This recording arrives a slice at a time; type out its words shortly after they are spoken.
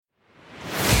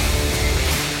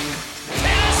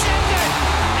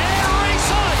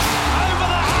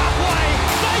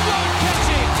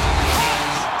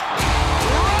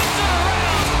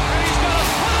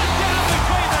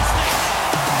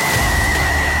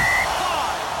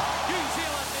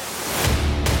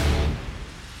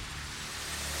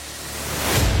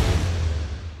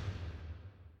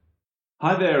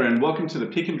Hi there, and welcome to the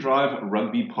Pick and Drive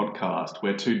Rugby Podcast.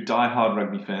 We're two die-hard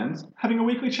rugby fans having a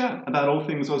weekly chat about all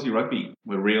things Aussie rugby.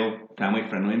 We're real,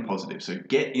 family-friendly, and positive, so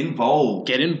get involved.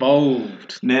 Get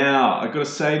involved. Now, I've got to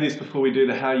say this before we do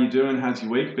the how you doing, how's your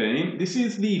week been? This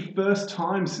is the first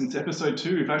time since episode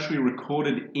 2 we've actually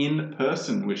recorded in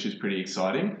person, which is pretty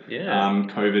exciting. Yeah.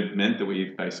 COVID meant that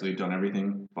we've basically done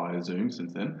everything via Zoom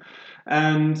since then.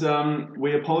 And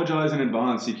we apologise in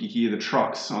advance if you hear the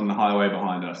trucks on the highway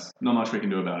behind us. Not much we can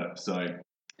do about it, so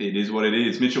it is what it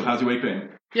is. Mitchell, how's your week been?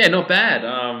 Yeah, not bad.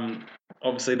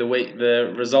 Obviously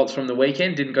the results from the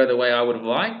weekend didn't go the way I would have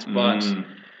liked, but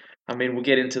I mean we'll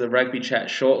get into the rugby chat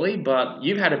shortly. But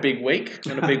you've had a big week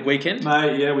and a big weekend.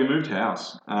 Mate, yeah, we moved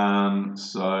house.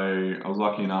 So I was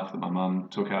lucky enough that my mum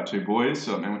took our 2 boys,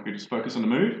 so it meant we could just focus on the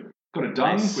move. Got it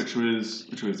done, Nice. which was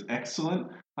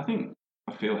excellent. I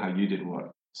feel how you did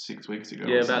 6 weeks ago.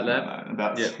 Yeah, or about something that. like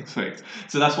About Yeah. 6 weeks.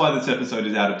 So that's why this episode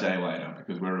is out of day later,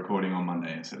 because we're recording on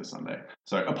Monday instead of Sunday.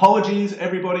 So apologies,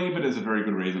 everybody, but there's a very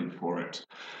good reason for it.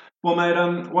 Well, mate,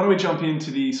 why don't we jump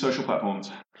into the social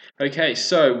platforms? Okay,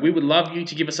 so we would love you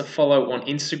to give us a follow on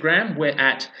Instagram. We're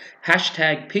at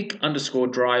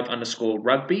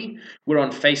 #pick_drive_rugby. We're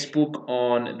on Facebook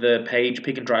on the page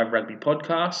Pick and Drive Rugby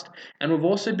Podcast. And we've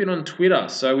also been on Twitter.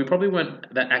 So we probably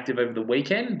weren't that active over the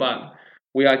weekend, but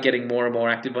we are getting more and more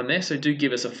active on there. So do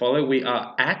give us a follow. We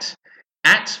are at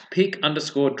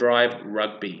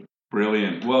pick_drive_rugby.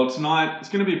 Brilliant. Well, tonight it's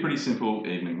going to be a pretty simple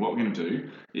evening. What we're going to do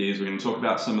is we're going to talk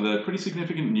about some of the pretty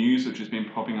significant news which has been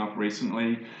popping up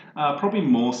recently. Probably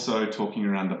more so talking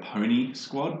around the Pony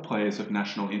squad, players of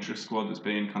national interest squad that's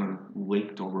been kind of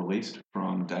leaked or released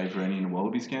from Dave Rennie and the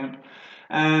Wallabies camp.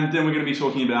 And then we're going to be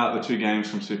talking about the 2 games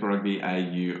from Super Rugby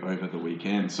AU over the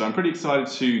weekend. So I'm pretty excited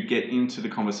to get into the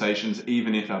conversations,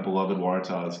 even if our beloved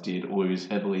Waratahs did lose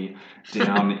heavily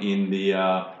down in the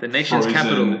nation's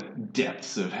capital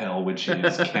depths of hell, which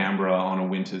is Canberra on a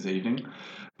winter's evening.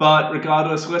 But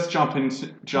regardless, let's jump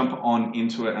on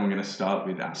into it, and we're going to start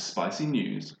with our spicy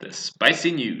news. The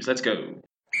spicy news. Let's go.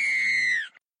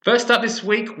 First up this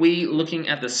week, we're looking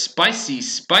at the spicy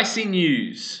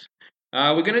news.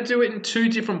 We're going to do it in 2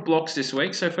 different blocks this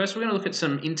week. So first we're going to look at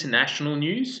some international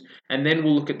news, and then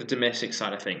we'll look at the domestic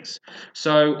side of things.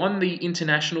 So on the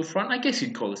international front, I guess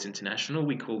you'd call this international.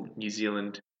 We call New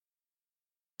Zealand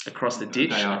across the ditch.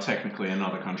 They are technically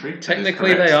another country.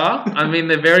 Technically they are. I mean,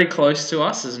 they're very close to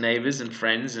us as neighbours and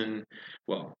friends and,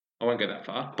 well, I won't go that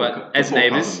far, but as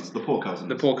neighbours. The poor cousins.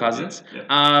 The poor cousins.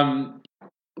 Yeah.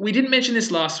 We didn't mention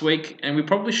this last week, and we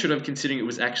probably should have, considering it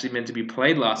was actually meant to be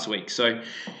played last week. So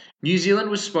New Zealand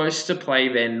was supposed to play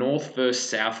their North versus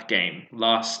South game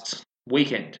last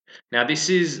weekend. Now, this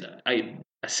is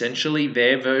essentially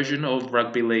their version of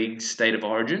Rugby League's State of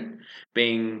Origin,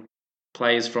 being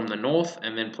players from the North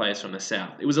and then players from the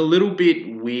South. It was a little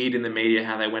bit weird in the media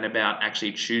how they went about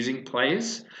actually choosing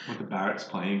players. With the Barracks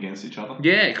playing against each other?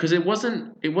 Yeah, because it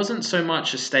wasn't so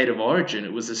much a State of Origin.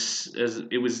 It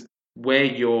was where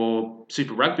your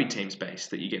Super Rugby team's based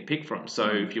that you get picked from. So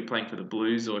if you're playing for the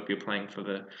Blues or if you're playing for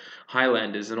the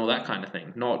Highlanders and all that kind of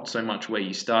thing, not so much where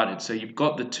you started. So you've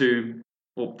got the 2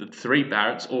 or the 3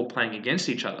 Barretts all playing against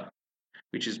each other,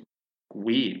 which is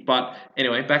weird. But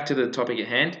anyway, back to the topic at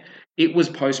hand. It was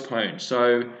postponed.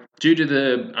 So due to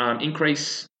the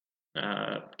increase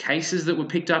cases that were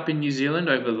picked up in New Zealand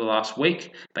over the last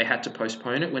week, they had to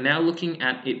postpone it. We're now looking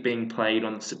at it being played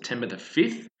on September the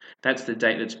 5th. That's the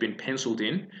date that's been penciled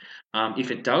in. If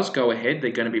it does go ahead,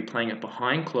 they're going to be playing it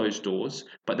behind closed doors,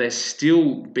 but there's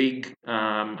still big,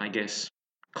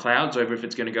 clouds over if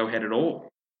it's going to go ahead at all.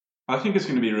 I think it's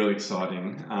going to be really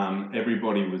exciting.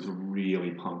 Everybody was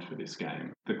really pumped for this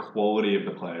game. The quality of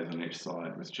the players on each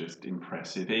side was just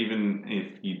impressive, even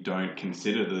if you don't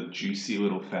consider the juicy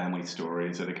little family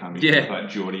stories that are coming from like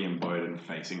Geordie and Bowden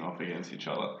facing off against each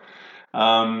other.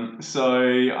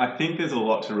 So I think there's a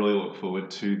lot to really look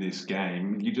forward to this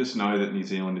game. You just know that New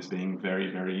Zealand is being very,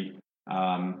 very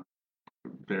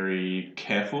very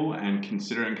careful and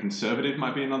considerate, and conservative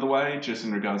might be another way, just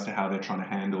in regards to how they're trying to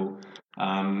handle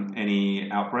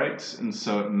any outbreaks. And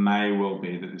so it may well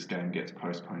be that this game gets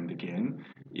postponed again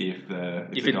if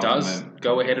it does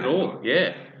go ahead at all.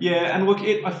 Yeah. Yeah, and look,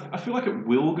 I feel like it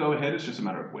will go ahead. It's just a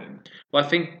matter of when. Well, I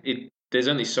think there's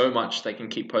only so much they can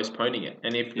keep postponing it,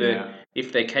 and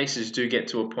if their cases do get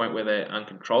to a point where they're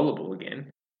uncontrollable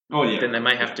again, then they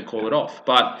may have to call it off.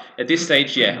 But at this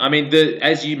stage, I mean,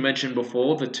 as you mentioned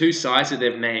before, the 2 sides that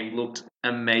they've named looked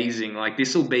amazing. Like,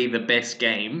 this will be the best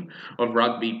game of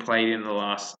rugby played in the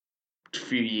last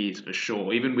few years for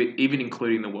sure, even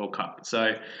including the World Cup.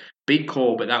 So, big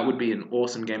call, but that would be an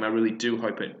awesome game. I really do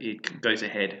hope it goes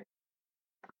ahead.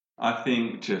 I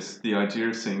think just the idea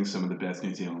of seeing some of the best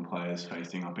New Zealand players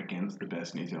facing up against the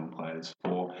best New Zealand players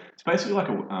it's basically like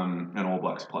an All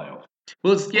Blacks playoff.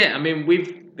 Well, I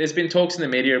mean, there's been talks in the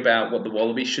media about what the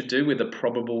Wallabies should do with the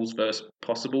probables versus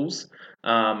possibles,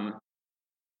 and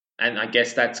I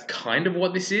guess that's kind of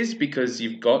what this is because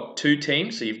you've got two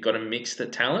teams, so you've got to mix the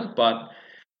talent, but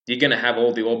you're going to have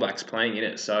all the All Blacks playing in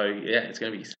it. So yeah, it's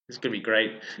going to be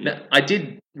great. Yeah. Now, I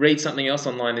did read something else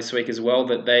online this week as well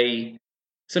that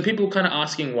some people were kind of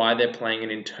asking why they're playing an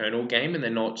internal game and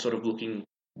they're not sort of looking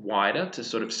wider to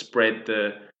sort of spread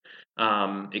the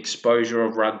exposure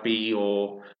of rugby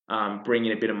or bring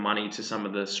in a bit of money to some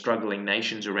of the struggling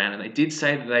nations around. And they did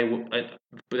say that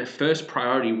their first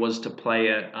priority was to play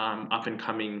a up and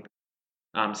coming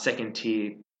second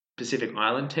tier Pacific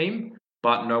Island team,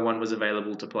 but no one was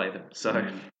available to play them. So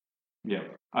yeah,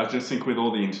 I just think with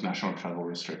all the international travel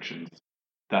restrictions,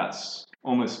 that's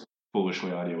almost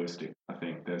foolishly idealistic. I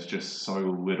think there's just so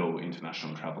little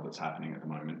international travel that's happening at the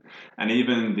moment. And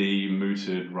even the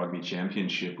mooted rugby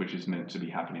championship, which is meant to be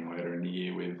happening later in the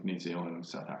year with New Zealand,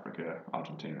 South Africa,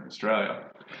 Argentina, and Australia,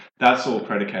 that's all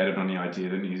predicated on the idea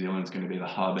that New Zealand's going to be the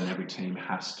hub and every team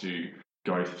has to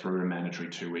go through a mandatory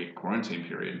 2-week quarantine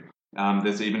period.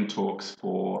 There's even talks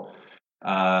for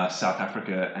South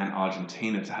Africa and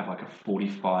Argentina to have like a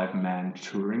 45-man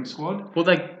touring squad. Well,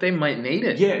 they might need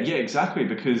it. Yeah, exactly,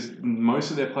 because most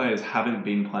of their players haven't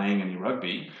been playing any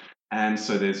rugby, and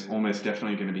so there's almost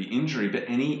definitely going to be injury, but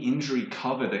any injury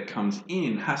cover that comes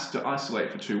in has to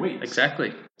isolate for 2 weeks.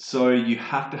 Exactly. So you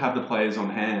have to have the players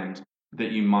on hand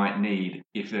that you might need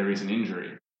if there is an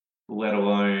injury, let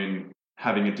alone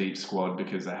having a deep squad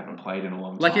because they haven't played in a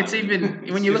long time. Like it's even,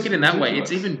 when you look at it in that way,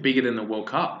 it's even bigger than the World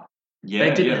Cup. Yeah,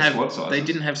 they didn't have squad sizes. They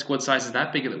didn't have squad sizes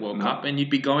that big at the World Cup, and you'd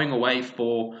be going away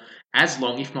for as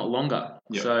long, if not longer.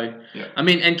 Yep. So, Yep. I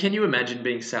mean, and can you imagine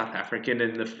being South African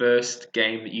and the first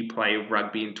game that you play of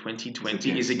rugby in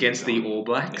 2020 is against the All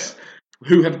Blacks,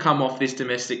 who have come off this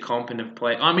domestic comp and have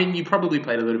played? I mean, you probably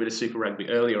played a little bit of Super Rugby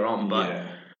earlier on, but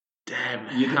damn,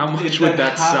 how much would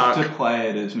that suck? They'd have to play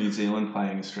it as New Zealand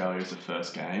playing Australia as the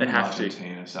first game, They'd have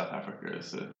Argentina, South Africa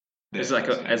as it's like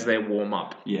as their warm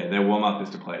up. Yeah, their warm up is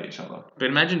to play each other. But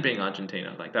imagine being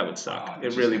Argentina, like that would suck.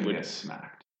 It really would. Get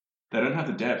smacked. They don't have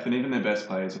the depth, and even their best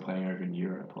players are playing over in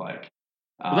Europe. Like,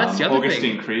 well, that's the other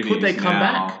Augustine thing. Creevy Could they come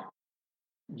back?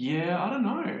 Yeah, I don't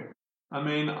know. I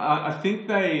mean, I think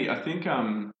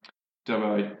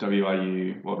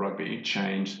WIU World Rugby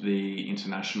changed the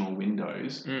international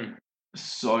windows.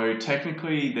 So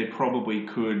technically, they probably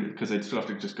could, because they'd still have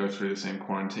to just go through the same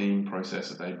quarantine process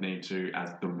that they'd need to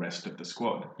as the rest of the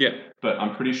squad. Yeah. But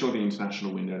I'm pretty sure the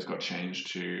international windows got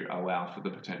changed to allow for the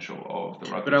potential of the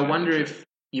rugby. But I wonder if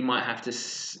you might have to,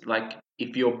 like,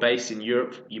 if you're based in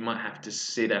Europe, you might have to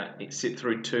sit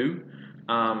through 2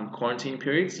 quarantine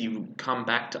periods. You come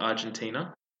back to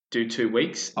Argentina, do 2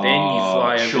 weeks, then you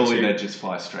fly over. Surely they'd just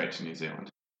fly straight to New Zealand.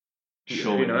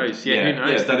 Surely who knows? Yeah, who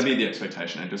knows? Yeah, that'd be the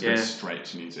expectation. And just go straight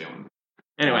to New Zealand.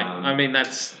 Anyway, I mean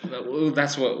that's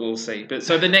what we'll see. But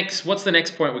so what's the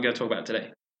next point we're going to talk about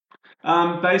today?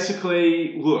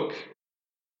 Basically, look,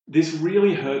 this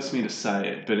really hurts me to say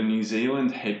it, but a New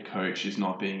Zealand head coach is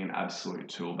not being an absolute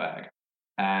tool bag,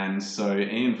 and so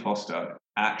Ian Foster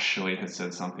actually has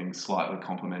said something slightly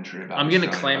complimentary about. I'm going to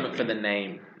claim it for the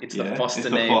name. It's the Foster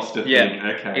name. Foster thing.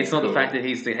 Okay. It's not the fact that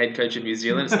he's the head coach of New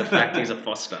Zealand. It's the fact he's a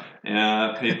Foster.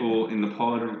 People in the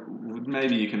pod,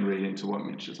 maybe you can read into what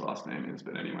Mitch's last name is,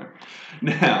 but anyway.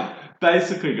 Now,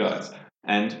 basically, guys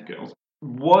and girls,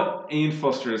 what Ian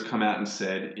Foster has come out and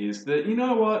said is that, you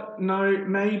know what, no,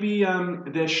 maybe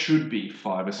there should be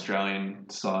 5 Australian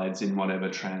sides in whatever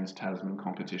Trans-Tasman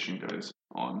competition goes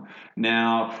on.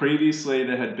 Now, previously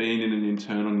there had been in an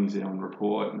internal New Zealand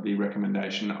report the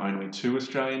recommendation that only 2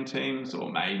 Australian teams,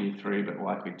 or maybe 3, but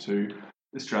likely 2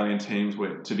 Australian teams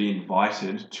were to be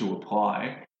invited to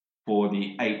apply for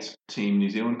the 8-team New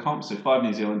Zealand comp. So 5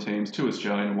 New Zealand teams, 2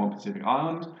 Australian and 1 Pacific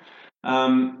Island.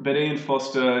 But Ian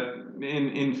Foster,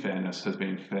 in fairness, has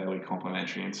been fairly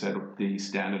complimentary and said the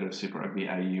standard of Super Rugby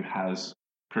AU has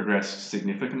progressed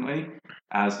significantly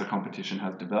as the competition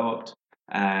has developed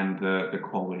and the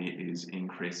quality is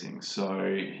increasing.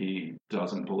 So he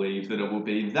doesn't believe that it will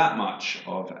be that much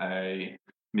of a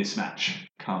mismatch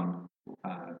come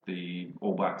the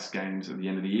All Blacks games at the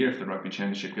end of the year if the Rugby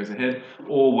Championship goes ahead,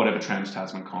 or whatever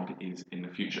Trans-Tasman comp is in the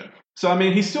future. So, I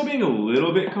mean, he's still being a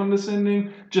little bit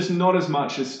condescending, just not as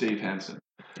much as Steve Hansen.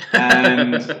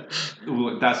 And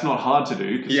well, that's not hard to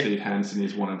do because Steve Hansen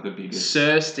is one of the biggest.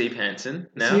 Sir Steve Hansen.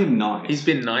 Now he's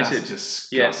been knighted. That's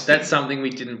disgusting. Yes, that's something we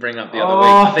didn't bring up the other week.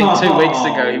 I think 2 weeks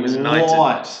ago he was knighted.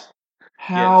 What?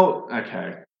 How? Yeah.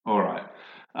 Okay. All right.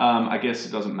 I guess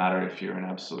it doesn't matter if you're an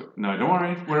absolute. No, don't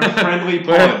worry. We're a friendly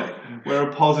pod. We're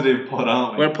a positive pod,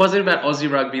 aren't we? We're positive about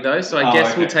Aussie rugby though, so I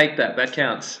guess we'll take that. That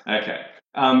counts. Okay.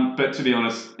 But to be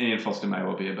honest, Ian Foster may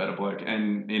well be a better bloke,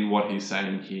 and in what he's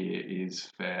saying here is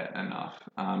fair enough.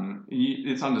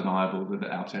 It's undeniable that the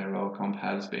Aotearoa comp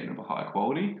has been of a high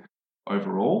quality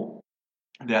overall.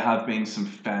 There have been some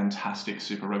fantastic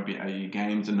Super Rugby AU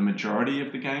games, and the majority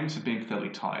of the games have been fairly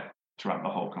tight throughout the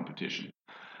whole competition.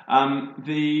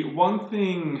 The one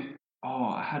thing,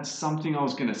 I had something I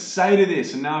was going to say to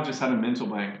this, and now I've just had a mental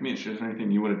blank. Mitch, is there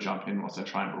anything you want to jump in whilst I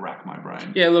try and rack my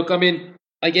brain? Yeah, look, I mean,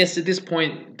 I guess at this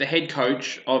point, the head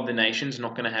coach of the nation's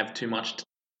not going to have too much to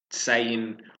say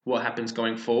in what happens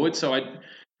going forward. So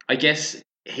I guess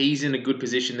he's in a good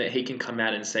position that he can come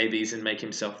out and say these and make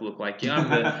himself look like,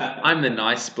 yeah, I'm the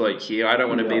nice bloke here. I don't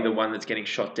want to be the one that's getting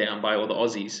shot down by all the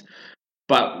Aussies.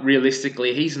 But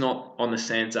realistically, he's not on the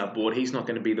SANZAAR board. He's not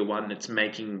going to be the one that's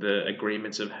making the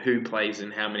agreements of who plays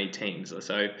in how many teams.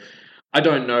 So I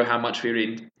don't know how much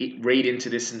we read into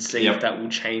this and see if that will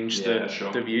change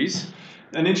the views.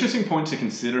 An interesting point to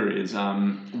consider is,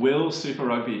 will Super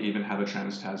Rugby even have a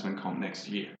Trans-Tasman comp next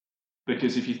year?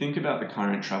 Because if you think about the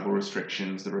current travel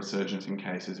restrictions, the resurgence in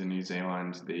cases in New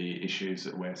Zealand, the issues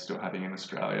that we're still having in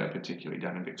Australia, particularly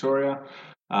down in Victoria,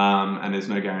 and there's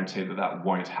no guarantee that that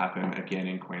won't happen again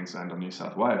in Queensland or New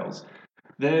South Wales,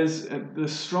 there's the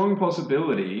strong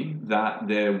possibility that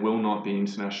there will not be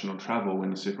international travel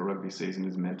when the Super Rugby season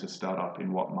is meant to start up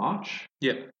in March?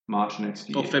 Yeah. March next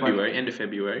year. Or February, end of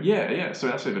February. Yeah. So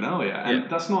that's even earlier. And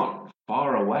that's not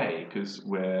far away because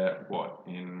we're,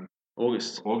 in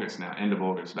August now, end of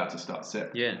August, about to start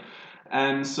Sep. Yeah.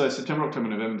 And so September, October,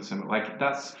 November, December,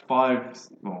 that's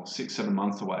 6, 7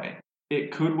 months away.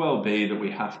 It could well be that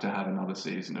we have to have another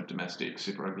season of domestic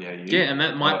Super Rugby AU. Yeah, and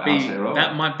that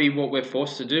might be what we're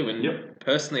forced to do. And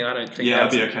personally, I don't think I'd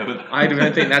be okay with that. I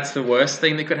don't think that's the worst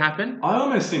thing that could happen. I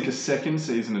almost think a second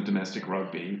season of domestic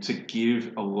rugby to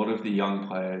give a lot of the young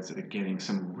players that are getting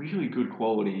some really good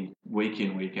quality week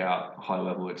in, week out, high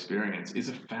level experience is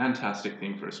a fantastic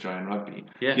thing for Australian rugby.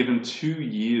 Yeah. Give them 2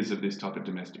 years of this type of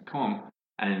domestic comp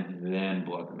and then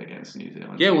blood them against New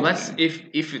Zealand. Yeah, well, that's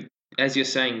if as you're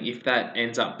saying, if that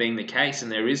ends up being the case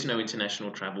and there is no international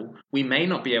travel, we may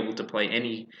not be able to play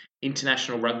any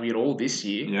international rugby at all this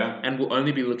year. Yeah. And we'll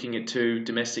only be looking at 2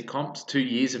 domestic comps, 2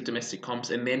 years of domestic comps,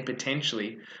 and then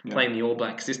potentially playing the All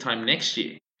Blacks this time next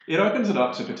year. It opens it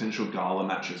up to potential gala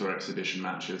matches or exhibition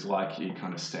matches like your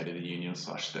kind of State of the Union /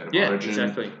 State of Origin.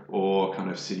 Exactly. Or kind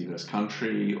of City vs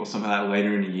Country or something like that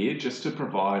later in the year just to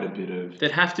provide a bit of...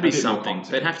 There'd have to be something.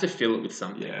 They'd have to fill it with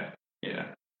something.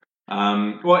 Yeah.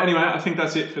 Well, anyway, I think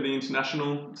that's it for the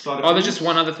international side of things. There's just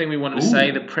one other thing we wanted to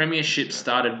say. The Premiership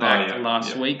started back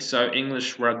last week, so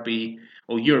English rugby,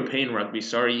 or European rugby,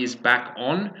 is back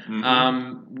on.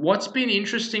 Mm-hmm. What's been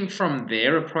interesting from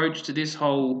their approach to this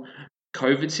whole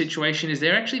COVID situation is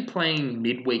they're actually playing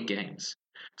midweek games.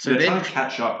 So they're trying to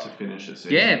catch up to finish the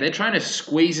season. Yeah, they're trying to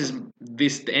squeeze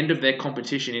the end of their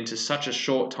competition into such a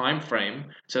short time frame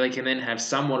so they can then have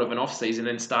somewhat of an off-season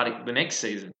and start the next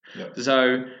season. Yep.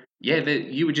 So... yeah,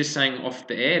 you were just saying off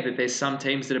the air that there's some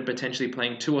teams that are potentially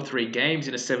playing 2 or 3 games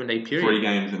in a 7-day period. 3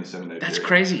 games in a 7-day period. That's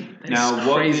crazy.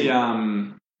 What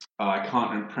I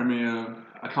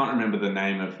can't remember the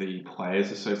name of the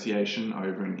Players Association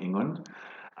over in England.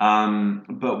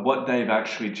 But what they've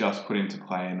actually just put into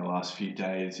play in the last few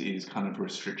days is kind of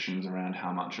restrictions around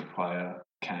how much a player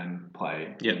can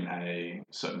play in a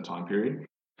certain time period.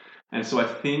 And so I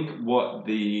think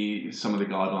some of the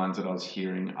guidelines that I was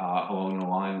hearing are along the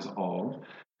lines of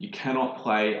you cannot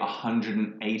play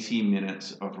 180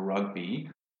 minutes of rugby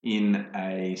in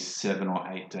a 7 or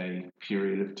 8 day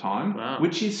period of time,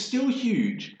 which is still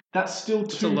huge. That's still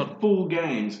 2 full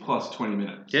games plus 20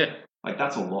 minutes. Yeah.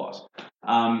 That's a lot.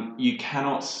 You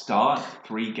cannot start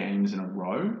 3 games in a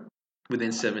row.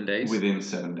 Within 7 days? Within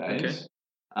 7 days. Okay.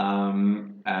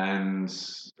 And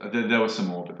there were some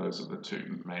more, but those are the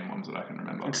 2 main ones that I can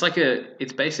remember.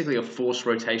 It's basically a forced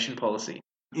rotation policy.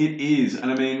 It is,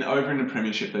 and I mean, over in the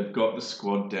Premiership, they've got the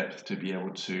squad depth to be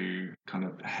able to kind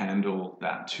of handle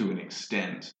that to an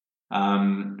extent.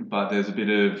 But there's a bit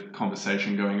of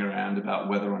conversation going around about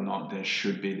whether or not there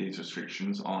should be these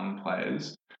restrictions on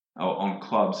players or on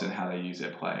clubs and how they use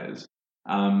their players.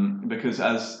 Because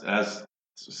as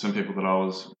some people that I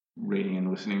was reading and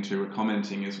listening to were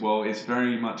commenting as well, it's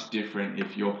very much different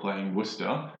if you're playing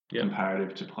Worcester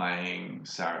comparative to playing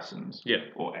Saracens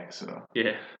or Exeter.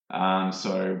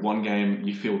 So one game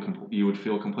you would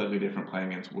feel completely different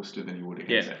playing against Worcester than you would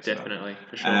against Exeter. Definitely,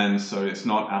 for sure. And so it's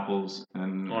not apples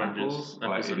and oranges.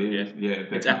 Like it is,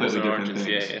 they're it's completely different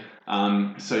oranges,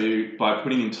 things. So by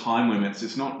putting in time limits,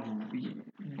 it's not.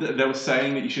 They were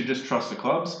saying that you should just trust the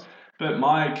clubs, but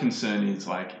my concern is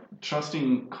like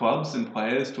trusting clubs and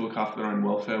players to look after their own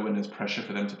welfare when there's pressure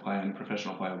for them to play and a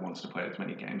professional player wants to play as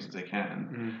many games as they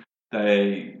can.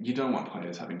 You don't want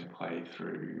players having to play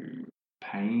through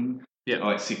pain,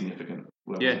 like significant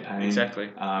levels of pain. Exactly.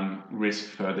 Risk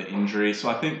further injury. So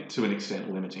I think to an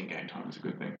extent limiting game time is a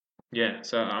good thing. Yeah,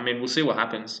 so I mean we'll see what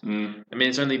happens. I mean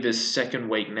it's only the second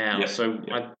week now, so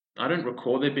I don't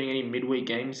recall there being any midweek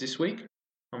games this week.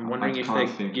 I'm wondering if they.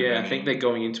 I think they're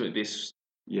going into it this.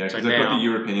 Yeah, because they've got the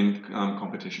European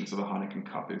competition, so the Heineken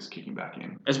Cup is kicking back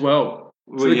in as well.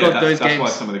 So they've got those games. That's why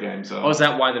some of the games are. Oh, is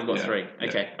that why they've got 3?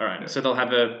 Okay, all right. So they'll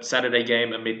have a Saturday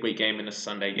game, a midweek game, and a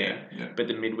Sunday game. But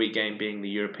the midweek game being the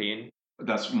European.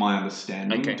 That's my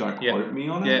understanding. Okay. Don't quote me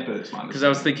on it, but it's my understanding. Because I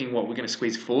was thinking, we're going to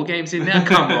squeeze 4 games in now?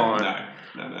 Come on.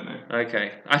 No.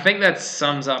 Okay. I think that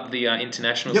sums up the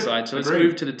international side. So let's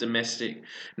move to the domestic.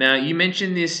 Now, you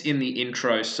mentioned this in the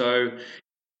intro. So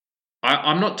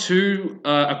I'm not too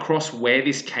across where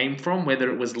this came from,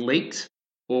 whether it was leaked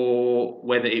or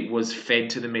whether it was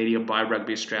fed to the media by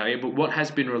Rugby Australia. But what has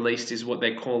been released is what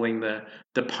they're calling the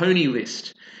Pony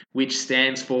List, which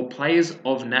stands for Players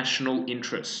of National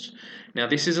Interest. Now,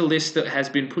 this is a list that has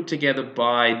been put together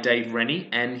by Dave Rennie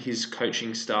and his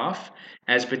coaching staff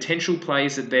as potential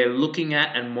players that they're looking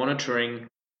at and monitoring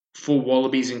for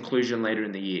Wallabies inclusion later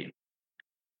in the year.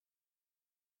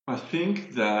 I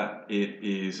think that it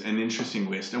is an interesting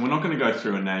list, and we're not going to go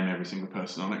through and name every single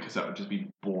person on it because that would just be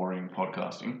boring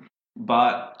podcasting.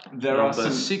 But there are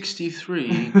some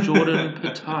 63, Jordan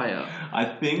Petaia. I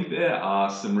think there are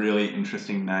some really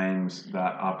interesting names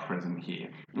that are present here.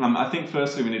 I think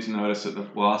firstly we need to notice that the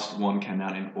last one came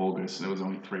out in August. There was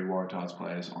only 3 Waratahs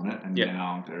players on it, and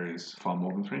now there is far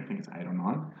more than 3. I think it's 8 or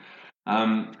 9.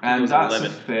 And that's 11. A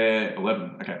fair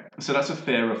 11. Okay, so that's a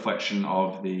fair reflection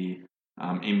of the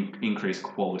increased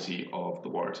quality of the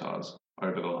Waratahs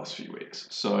over the last few weeks.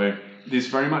 So this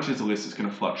very much is a list that's going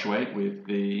to fluctuate with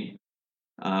the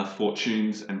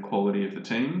fortunes and quality of the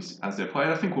teams as they're played.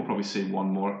 I think we'll probably see one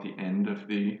more at the end of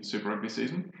the Super Rugby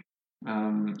season.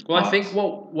 I think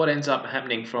what ends up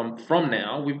happening from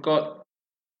now, we've got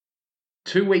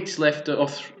 2 weeks left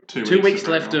of 2 weeks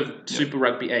left of Super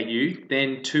Rugby AU,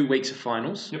 then 2 weeks of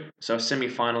finals. So a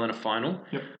semi-final and a final.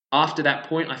 After that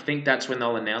point, I think that's when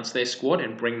they'll announce their squad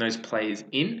and bring those players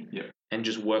in and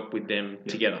just work with them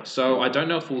together. So I don't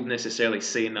know if we'll necessarily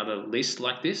see another list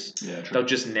like this. They'll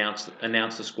just announce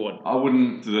the squad. I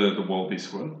wouldn't the Wallaby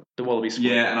squad. The Wallaby squad.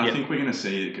 Yeah, and I think we're going to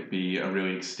see it could be a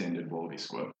really extended Wallaby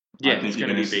squad. I think you're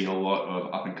going to see a lot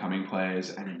of up-and-coming players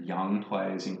and young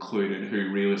players included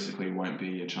who realistically won't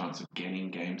be a chance of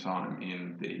getting game time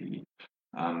in the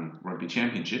Rugby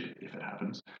Championship, if it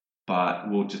happens, but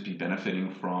will just be benefiting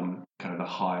from kind of the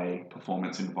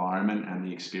high-performance environment and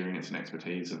the experience and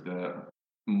expertise of the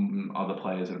other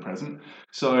players that are present.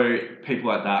 So people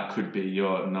like that could be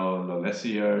your Noah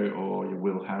Lolesio or your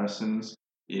Will Harrisons.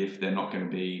 If they're not going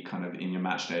to be kind of in your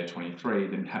match day 23,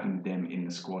 then having them in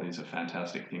the squad is a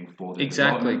fantastic thing for them.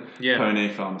 Exactly. Yeah. Pone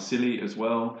Fa'amausili as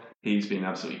well. He's been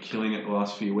absolutely killing it the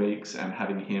last few weeks, and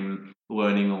having him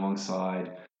learning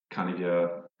alongside kind of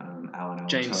your Alan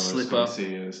James Slipper.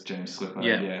 James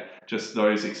Slipper. Just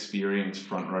those experienced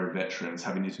front row veterans,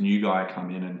 having this new guy come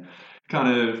in and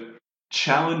kind of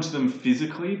challenge them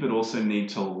physically, but also need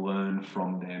to learn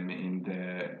from them in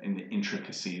the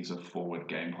intricacies of forward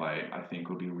gameplay, I think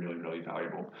would be really, really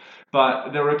valuable.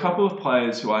 But there were a couple of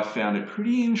players who I found it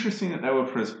pretty interesting that they were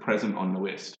present on the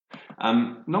list.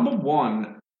 Number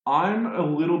one, I'm a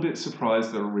little bit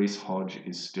surprised that Reece Hodge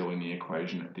is still in the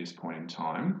equation at this point in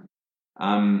time.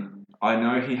 I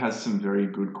know he has some very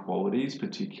good qualities,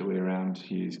 particularly around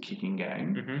his kicking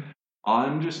game. Mm-hmm.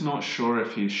 I'm just not sure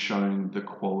if he's shown the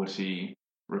quality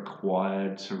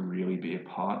required to really be a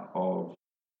part of,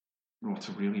 or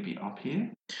to really be up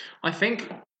here. I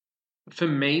think, for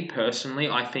me personally,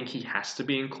 I think he has to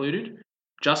be included,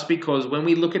 just because when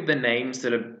we look at the names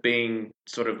that are being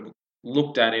sort of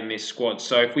looked at in this squad,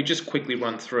 so if we just quickly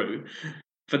run through,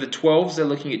 for the 12s, they're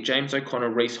looking at James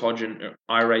O'Connor, Reece Hodge and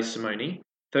Irae Simone.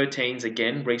 13s,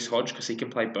 again, Reece Hodge, because he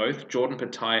can play both, Jordan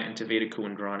Petaia and Tavita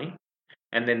Kuandrani.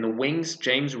 And then the wings,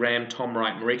 James Ram, Tom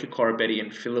Wright, Marika Korobetti,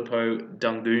 and Filippo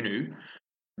Dungunu.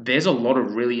 There's a lot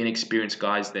of really inexperienced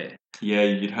guys there. Yeah,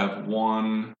 you'd have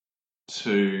 1,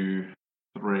 2,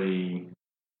 3,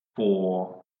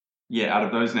 4. Yeah, out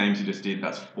of those names you just did,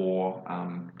 that's 4.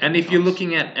 And if you're debutants.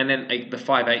 looking at, and then the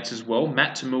 5'8s as well,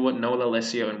 Matt Tamua, Noel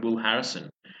Alessio, and Will Harrison.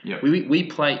 Yep. We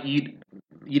play,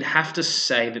 you'd have to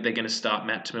say that they're going to start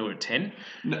Matt Tamua at 10.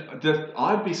 No,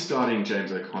 I'd be starting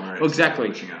James O'Connor. At Exactly.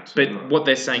 pushing out But what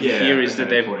they're saying here is that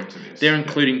they're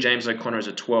including James O'Connor as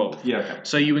a 12. Yeah, okay.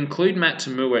 So you include Matt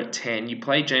Tamua at 10, you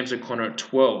play James O'Connor at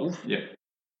 12. Yeah.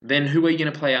 Then who are you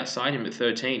going to play outside him at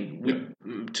 13?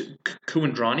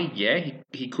 Kuandrani, yeah,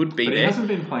 he could be but there. He hasn't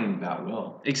been playing that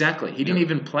well. Exactly. He didn't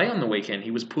even play on the weekend.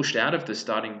 He was pushed out of the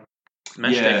starting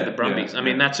match day for the Brumbies. I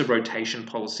mean, that's a rotation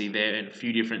policy there and a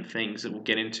few different things that we'll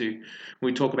get into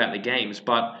when we talk about the games.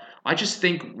 But I just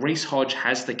think Reece Hodge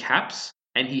has the caps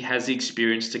and he has the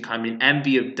experience to come in and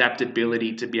the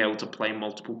adaptability to be able to play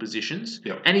multiple positions.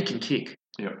 Yep. And he can kick.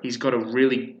 Yep. He's got a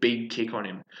really big kick on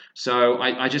him. So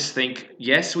I just think,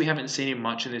 yes, we haven't seen him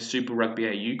much in this Super Rugby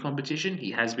AU competition.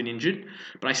 He has been injured.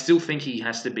 But I still think he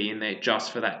has to be in there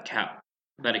just for that cap,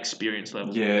 that experience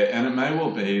level. Yeah, and it may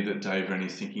well be that Dave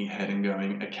Rennie's thinking ahead and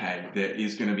going, okay, there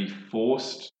is going to be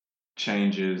forced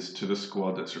changes to the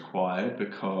squad that's required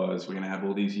because we're going to have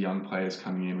all these young players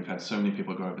coming in. We've had so many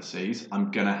people go overseas.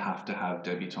 I'm going to have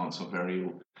debutants or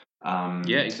very...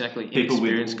 exactly.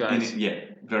 Inexperienced guys.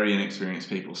 Very inexperienced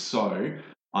people. So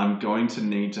I'm going to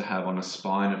need to have on a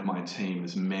spine of my team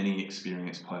as many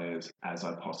experienced players as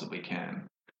I possibly can.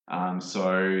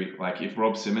 So, if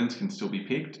Rob Simmons can still be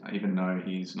picked, even though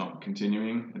he's not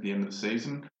continuing at the end of the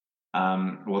season,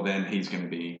 well, then he's going to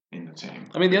be in the team.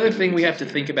 I mean, the other thing we have to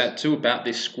think about, too, about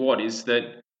this squad is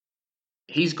that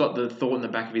he's got the thought in the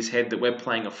back of his head that we're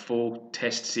playing a full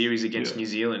test series against New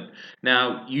Zealand.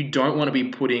 Now, you don't want to be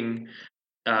putting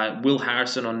Will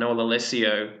Harrison on Noel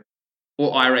Alessio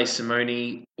or Ire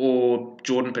Simone or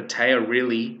Jordan Patea,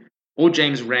 really, or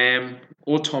James Ram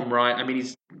or Tom Wright. I mean,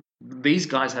 these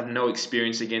guys have no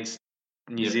experience against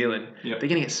New Zealand. Yep. They're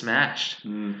going to get smashed.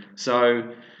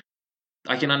 So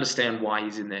I can understand why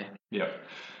he's in there. Yeah.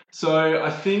 So I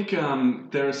think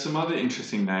there are some other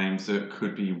interesting names that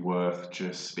could be worth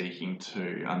just speaking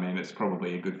to. I mean, it's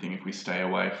probably a good thing if we stay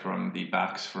away from the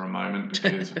backs for a moment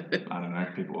because, I don't know,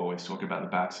 people always talk about the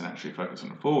backs and actually focus on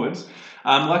the forwards.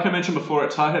 Like I mentioned before,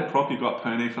 at tight head prop, you've got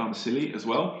Pone Farmasili as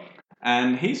well.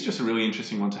 And he's just a really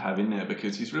interesting one to have in there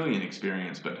because he's really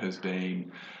inexperienced but has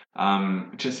been...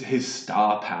 just his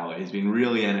star power. He's been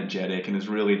really energetic and has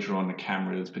really drawn the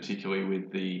cameras, particularly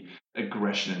with the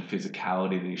aggression and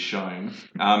physicality that he's shown.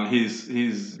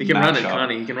 He can run it,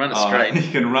 can't he? He can run it straight.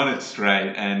 He can run it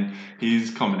straight, and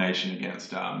his combination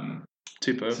against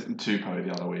Tupou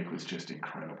the other week was just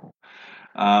incredible.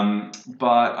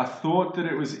 But I thought that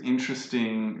it was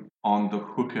interesting on the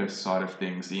hooker side of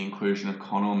things, the inclusion of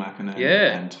Connell McInerney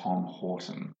and Tom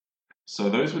Horton. So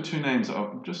those were two names I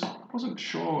just wasn't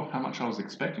sure how much I was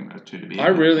expecting those two to be.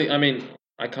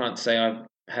 I can't say I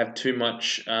have too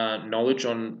much knowledge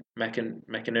on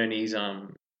McInerney's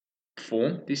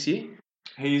form this year.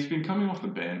 He's been coming off the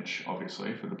bench,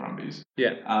 obviously, for the Brumbies.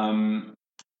 Yeah.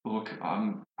 Look,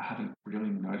 I haven't really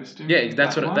noticed him. Yeah,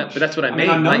 that's what I mean.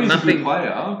 I know he's a good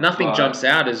player. Nothing jumps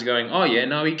out as going, oh yeah,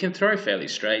 no, he can throw fairly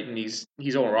straight and he's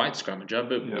all right scrummager,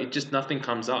 but it just nothing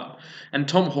comes up. And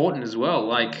Tom Horton as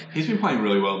well, he's been playing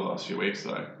really well the last few weeks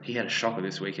though. He had a shocker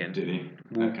this weekend. Did he?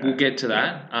 We'll get to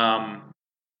that.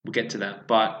 We'll get to that.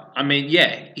 But I mean,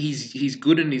 he's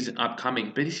good and he's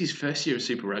upcoming, but it's his first year of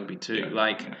Super Rugby too.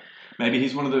 Maybe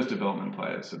he's one of those development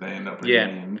players that they end up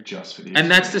bringing in just for the... And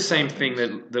that's the same thing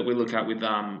that we look at with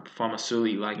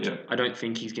Farmasuli. I don't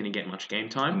think he's going to get much game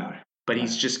time. No. But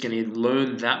he's just going to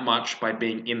learn that much by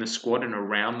being in the squad and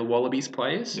around the Wallabies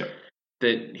players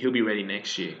that he'll be ready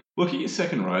next year. Look at your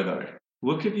second row, though.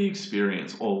 Look at the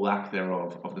experience, or lack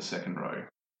thereof, of the second row.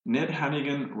 Ned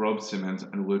Hannigan, Rob Simmons,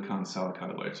 and Lukan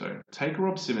Salakaia-Loto. Take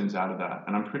Rob Simmons out of that,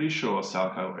 and I'm pretty sure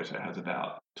Salakaia-Loto has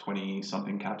about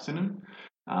 20-something caps in him.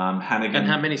 Hannigan. And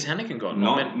how many's Hannigan got?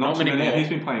 Not many more. He's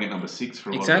been playing at number 6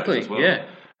 for a lot of those as well.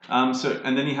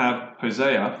 And then you have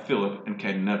Hosea, Phillip, and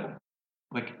Caden Neville.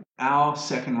 Our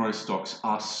second row stocks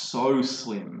are so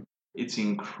slim, it's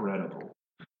incredible.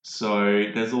 So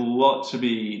there's a lot to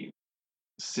be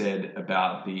said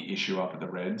about the issue up at the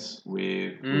Reds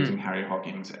with losing Harry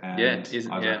Hawkins and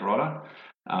Isaac Rodder.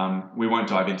 We won't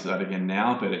dive into that again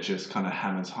now, but it just kind of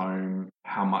hammers home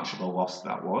how much of a loss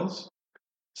that was.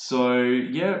 So,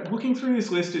 looking through this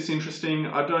list, it's interesting.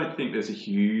 I don't think there's a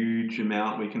huge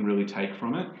amount we can really take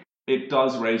from it. It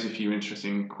does raise a few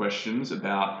interesting questions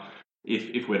about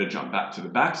if we're to jump back to the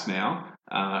backs now,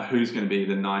 who's going to be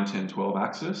the 9, 10, 12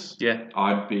 axis? Yeah.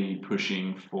 I'd be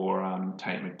pushing for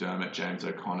Tate McDermott, James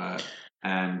O'Connor,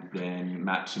 and then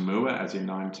Matt Tamua as your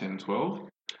 9, 10, 12.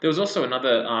 There was also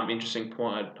another interesting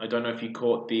point. I don't know if you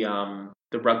caught the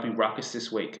rugby ruckus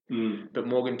this week, but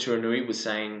Morgan Turanui was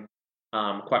saying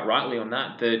quite rightly on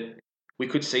that we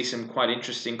could see some quite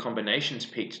interesting combinations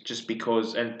picked just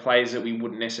because, and players that we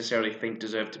wouldn't necessarily think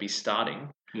deserve to be starting,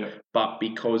 but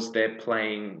because they're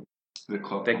playing their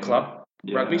club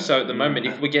rugby. So at the moment,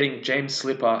 if we're getting James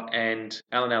Slipper and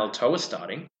Alan Alatoa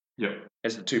starting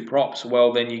as the two props,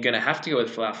 well, then you're going to have to go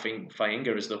with Falau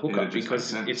Fainga as the hooker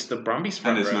because it's the Brumbies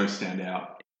front row. And there's no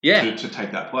standout to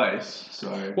take that place.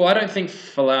 So well, I don't think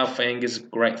Falau Fainga's a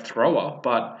great thrower,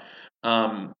 but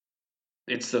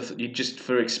it's you just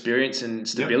for experience and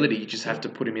stability, you just have to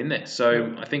put him in there.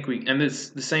 So I think and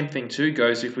there's the same thing too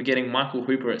goes if we're getting Michael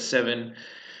Hooper at 7,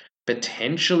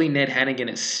 potentially Ned Hannigan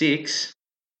at 6.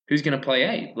 Who's going to play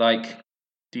 8? Like,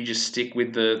 do you just stick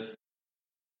with the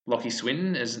Lockie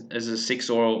Swinton as a 6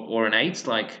 or an 8?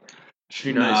 Like,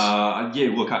 who knows?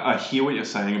 Look, I hear what you're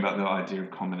saying about the idea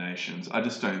of combinations. I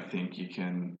just don't think you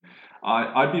can.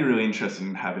 I'd be really interested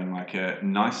in having like a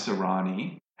nice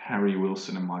Sarani, Harry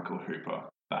Wilson, and Michael Hooper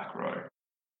back row.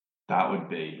 That would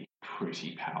be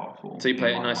pretty powerful. So you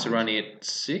play nice Sarani at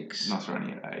 6? Nice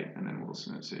Sarani at 8, and then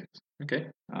Wilson at 6. Okay.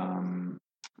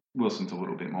 Wilson's a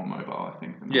little bit more mobile, I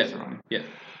think, than Nasserani. Yeah.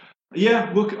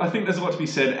 Yeah, look, I think there's a lot to be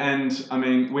said, and I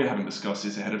mean, we haven't discussed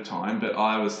this ahead of time, but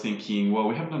I was thinking, well,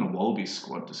 we haven't done a Wallabies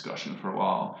squad discussion for a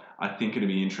while. I think it'd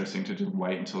be interesting to just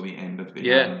wait until the end of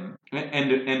the end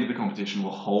of the competition.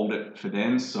 We'll hold it for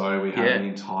then, so we have the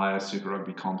entire Super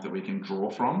Rugby comp that we can draw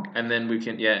from, and then we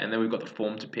can and then we've got the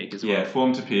form to pick as well. Yeah,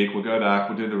 form to pick. We'll go back.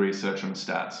 We'll do the research on the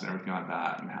stats and everything like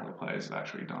that, and how the players have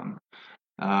actually done.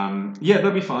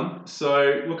 That'd be fun.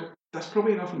 So look. That's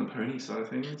probably enough on the pony side of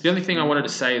things. The only thing I wanted to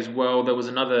say as well, there was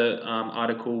another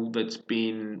article that's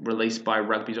been released by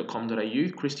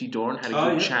rugby.com.au. Christy Doran had a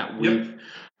good chat with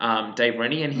Dave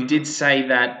Rennie, and he did say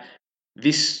that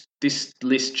this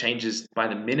list changes by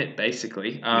the minute,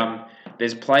 basically.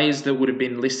 There's players that would have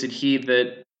been listed here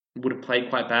that would have played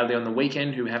quite badly on the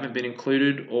weekend who haven't been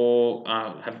included or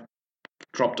have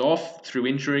dropped off through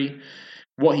injury.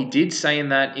 What he did say in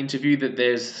that interview that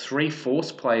there's 3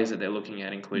 Force players that they're looking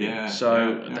at including.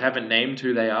 They haven't named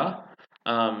who they are.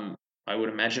 I would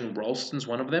imagine Ralston's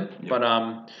one of them.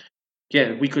 But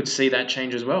we could see that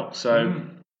change as well. So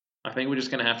I think we're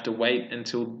just going to have to wait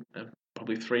until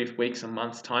probably 3 weeks, a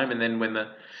month's time, and then when the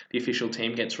official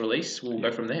team gets released, we'll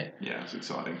go from there. Yeah, it's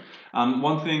exciting.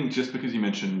 One thing, just because you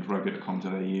mentioned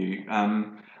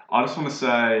rugby.com.au, I just want to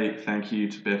say thank you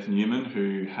to Beth Newman,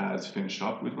 who has finished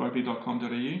up with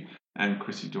rugby.com.au, and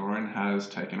Chrissy Doran has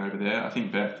taken over there. I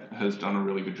think Beth has done a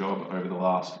really good job over the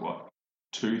last,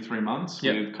 2-3 months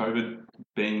with COVID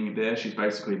being there. She's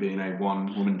basically been a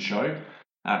one-woman show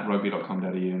at rugby.com.au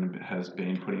and has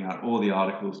been putting out all the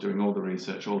articles, doing all the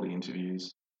research, all the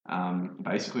interviews,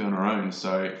 basically on her own.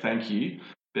 So thank you,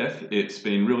 Beth. It's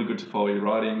been really good to follow your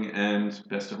writing, and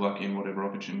best of luck in whatever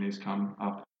opportunities come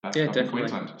up. Definitely. In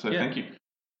Queensland. So thank you.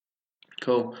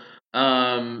 Cool.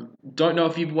 Don't know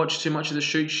if you've watched too much of the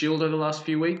Shoot Shield over the last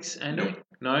few weeks, Andy? Nope.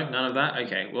 No, none of that?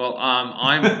 Okay. Well,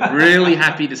 I'm really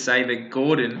happy to say that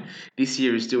Gordon this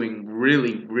year is doing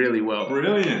really, really well.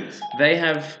 Brilliant. They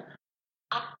have...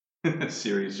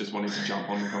 Siri is just wanting to jump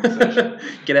on the conversation.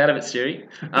 Get out of it, Siri.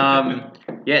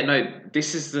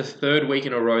 This is the 3rd week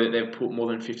in a row that they've put more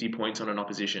than 50 points on an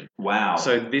opposition. Wow.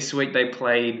 So this week they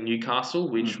played Newcastle,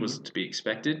 which was to be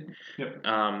expected. Yep.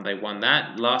 They won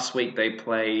that. Last week they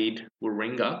played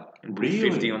Warringah and put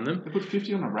 50 on them. They put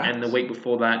 50 on the Rats. And the week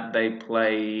before that they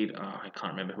played, I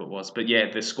can't remember who it was. But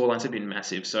yeah, the scorelines have been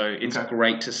massive. So it's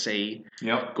great to see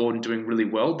Gordon doing really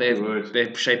well.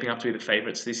 They're shaping up to be the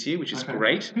favourites this year, which is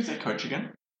great. Who's their coach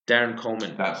again? Darren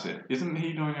Coleman. That's it. Isn't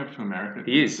he going over to America?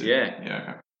 He is, Yeah,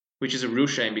 okay. Which is a real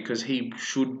shame because he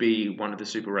should be one of the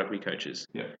Super Rugby coaches.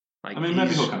 Yeah. Maybe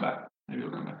he'll come back.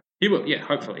 He will,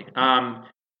 hopefully.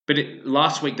 But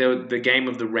last week, the game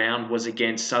of the round was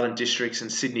against Southern Districts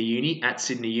and Sydney Uni at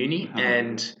Sydney Uni,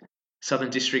 and Southern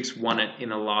Districts won it in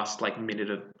the last minute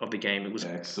of the game. It was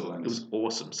excellent. It was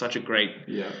awesome. Such a great.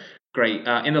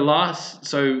 In the last,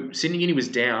 so Sydney Uni was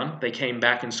down. They came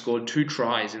back and scored 2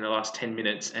 tries in the last 10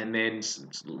 minutes, and then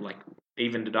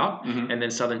evened it up, and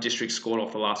then Southern District scored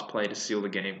off the last play to seal the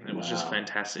game. It was just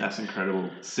fantastic. That's incredible.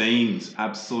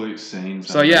 Absolute scenes.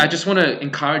 So I just want to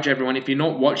encourage everyone, if you're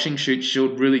not watching Shoot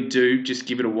Shield, really do just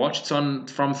give it a watch. It's on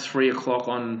from 3 o'clock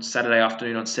on Saturday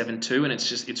afternoon on 7/2, and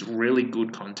it's really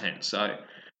good content. So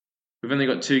we've only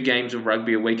got 2 games of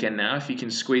rugby a weekend now. If you can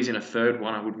squeeze in a third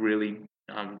one, I would really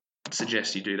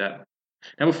suggest you do that.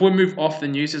 Now, before we move off the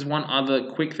news, there's one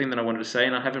other quick thing that I wanted to say,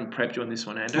 and I haven't prepped you on this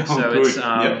one, Andrew. Oh, So good. it's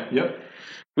Yep.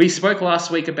 we spoke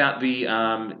last week about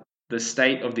the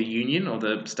State of the Union or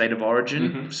the State of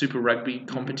Origin Super Rugby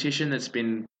competition that's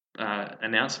been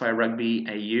announced by Rugby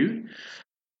AU.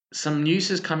 Some news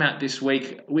has come out this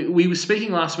week. We were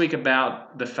speaking last week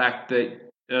about the fact that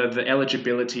the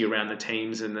eligibility around the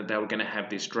teams and that they were going to have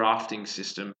this drafting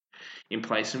system in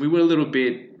place, and we were a little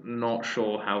bit not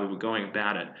sure how we were going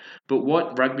about it. But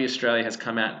what Rugby Australia has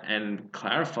come out and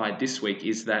clarified this week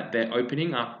is that they're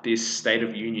opening up this State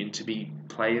of Union to be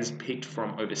players picked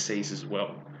from overseas as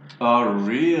well. Oh,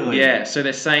 really? Yeah, so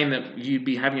they're saying that you'd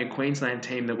be having a Queensland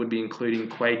team that would be including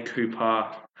Quade Cooper,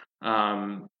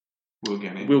 Will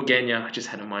Genia. I just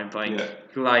had a mind blank.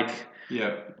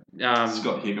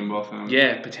 Scott Higginbotham.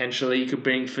 Yeah, potentially. You could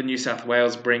bring, for New South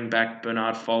Wales, bring back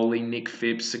Bernard Foley, Nick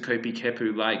Phipps, Sakopi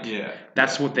Kepu.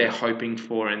 That's what they're hoping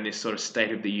for in this sort of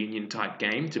State of the Union type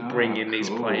game, to bring in these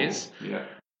players. Yeah.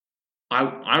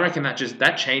 I reckon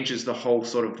that changes the whole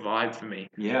sort of vibe for me.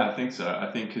 Yeah, I think so. I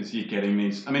think because you're getting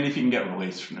these... I mean, if you can get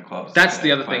released from the clubs... That's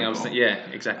the other thing I was thinking. Yeah,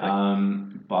 exactly.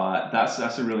 But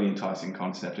that's a really enticing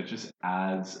concept. It just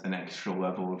adds an extra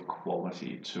level of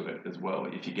quality to it as well.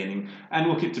 If you're getting... And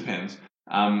look, it depends.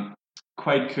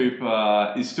 Quade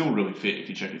Cooper is still really fit if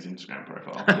you check his Instagram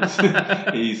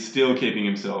profile. He's still keeping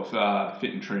himself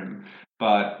fit and trim.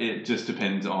 But it just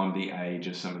depends on the age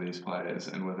of some of these players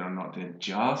and whether or not they're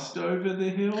just over the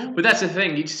hill. But that's the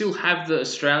thing. You'd still have the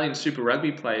Australian Super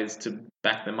Rugby players to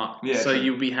back them up. Yeah, so true.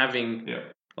 You'll be having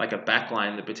like a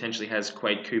backline that potentially has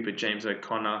Quade Cooper, James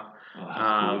O'Connor,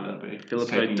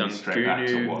 Filippo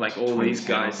Dungunu, like all these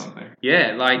guys.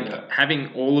 Yeah,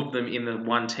 having all of them in the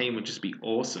one team would just be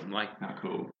awesome.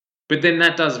 Cool. But then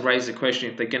that does raise the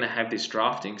question, if they're going to have this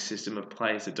drafting system of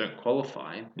players that don't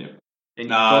qualify. Yep.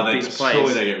 Surely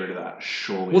they get rid of that.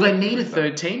 Surely. Well, they need a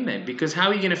third team then, because how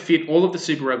are you going to fit all of the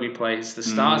Super Rugby players, the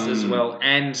stars as well,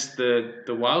 and the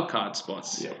wildcard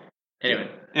spots? Yeah.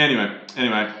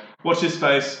 Anyway. Watch this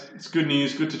space. It's good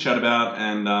news, good to chat about,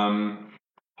 and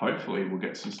hopefully we'll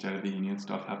get some State of the Union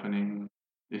stuff happening,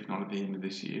 if not at the end of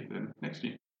this year, then next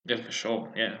year. Yeah, for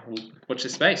sure. Yeah, we'll watch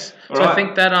this space. All right. I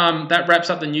think that wraps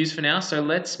up the news for now, so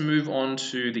let's move on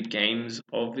to the games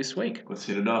of this week. Let's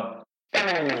hit it up.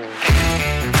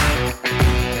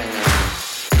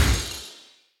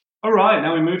 All right,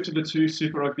 now we move to the two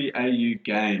Super Rugby AU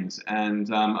games, and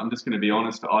I'm just going to be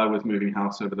honest, I was moving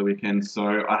house over the weekend,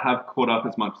 so I have caught up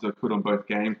as much as I could on both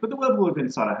games, but the level of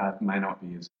insight I have may not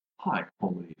be as high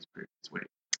quality as previous week.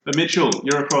 But Mitchell,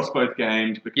 you're across both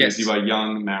games because you are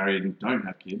young, married, and don't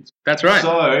have kids. That's right.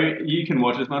 So you can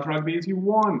watch as much rugby as you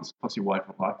want, plus your wife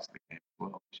likes the game as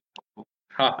well.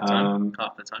 Half the time.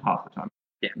 Half the time.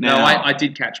 Yeah. Now, I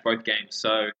did catch both games,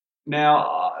 so...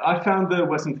 Now, I found the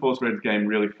Western Force Reds game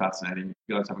really fascinating. If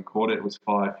you guys haven't caught it, it was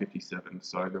 5:57,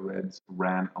 so the Reds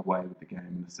ran away with the game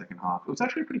in the second half. It was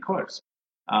actually pretty close,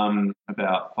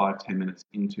 about 5-10 minutes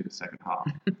into the second half.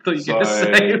 I thought you were going to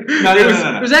say... No.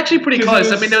 It was actually pretty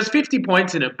close. I mean, there was 50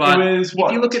 points in it, but it was,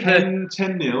 if you look at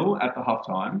 10-0 at the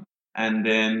halftime, and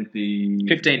then the...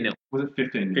 15-0. Was it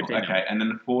 15-0? 15-0. Okay, and then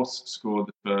the Force scored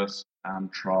the first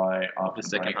try after the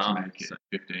second break half, to make it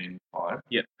 15-5.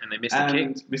 Yep, and they missed the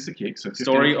kick. Missed the kick, so 15-5.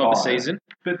 Story of the season.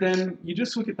 But then you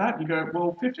just look at that and you go,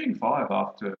 well, 15-5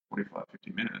 after 45,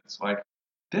 50 minutes.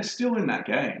 They're still in that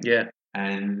game. Yeah.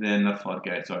 And then the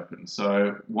floodgates open.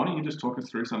 So why don't you just talk us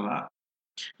through some of that?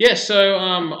 Yeah, so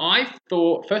I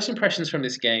thought, first impressions from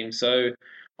this game. So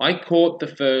I caught the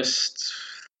first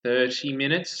 30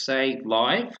 minutes, say,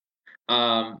 live.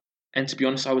 And to be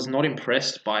honest, I was not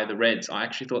impressed by the Reds. I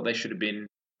actually thought they should have been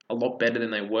a lot better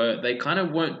than they were. They kind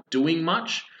of weren't doing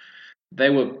much. They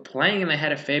were playing and they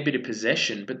had a fair bit of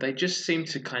possession, but they just seemed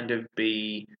to kind of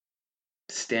be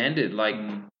standard,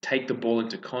 take the ball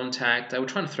into contact. They were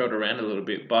trying to throw it around a little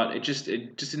bit, but it just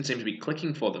didn't seem to be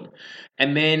clicking for them.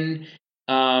 And then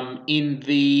in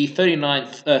the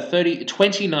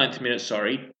 29th minute,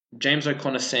 James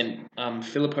O'Connor sent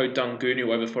Filippo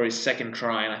Dungunu over for his second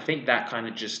try, and I think that kind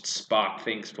of just sparked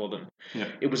things for them. Yeah.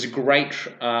 It was a great...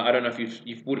 I don't know if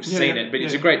you would have seen it, but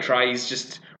it's a great try. He's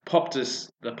just popped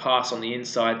the pass on the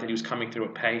inside that he was coming through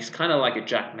at pace, kind of like a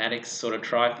Jack Maddox sort of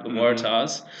try for the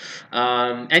Waratahs.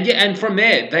 And from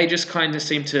there, they just kind of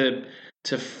seemed to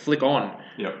flick on,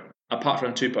 apart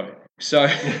from Tupou. So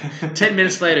 10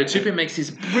 minutes later, Tupou makes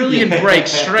this brilliant break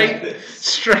straight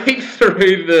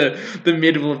through the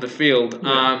middle of the field.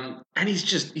 and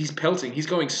he's pelting. He's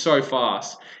going so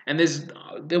fast, and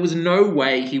there was no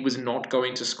way he was not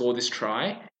going to score this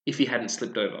try if he hadn't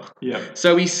slipped over. Yeah.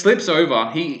 So he slips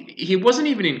over. He wasn't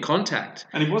even in contact.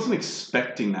 And he wasn't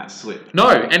expecting that slip. No,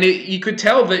 and you could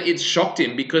tell that it shocked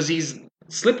him because he's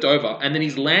slipped over and then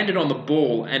he's landed on the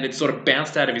ball and it sort of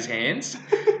bounced out of his hands.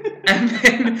 And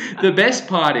then the best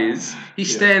part is he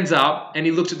stands up and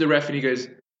he looks at the ref and he goes,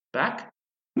 back?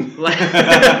 Like,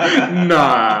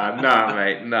 nah,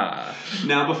 mate, nah.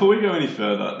 Now, before we go any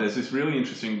further, there's this really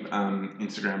interesting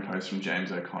Instagram post from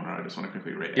James O'Connor. I just want to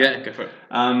quickly read it. Yeah, go for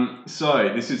it.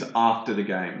 So this is after the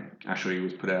game. Actually, it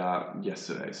was put out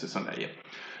yesterday, so Sunday, yeah.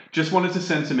 Just wanted to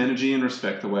send some energy and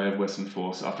respect the way of Western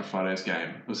Force after Friday's game.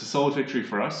 It was a solid victory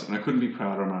for us, and I couldn't be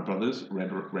prouder of my brothers,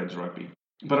 Reds Rugby.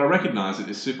 But I recognise that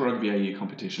this Super Rugby AU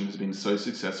competition has been so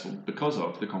successful because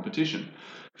of the competition.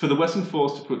 For the Western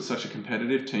Force to put such a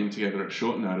competitive team together at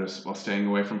short notice while staying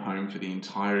away from home for the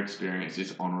entire experience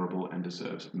is honourable and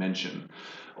deserves mention.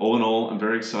 All in all, I'm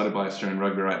very excited by Australian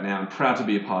rugby right now and proud to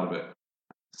be a part of it.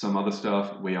 Some other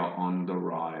stuff, we are on the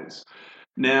rise.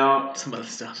 Now, Some other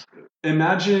stuff.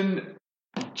 Imagine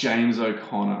James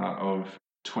O'Connor of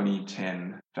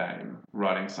 2010 fame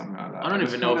writing something like that. I don't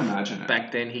even know if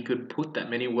back then he could put that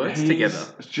many words together.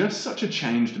 He's just such a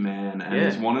changed man, and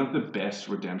is one of the best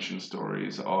redemption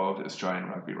stories of Australian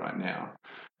rugby right now.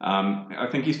 I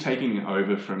think he's taking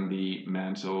over from the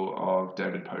mantle of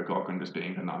David Pocock and just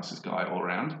being the nicest guy all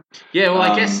around. Yeah, well,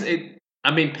 I guess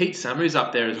Pete Samu's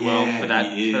up there as well for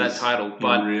that title,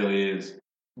 but he really is.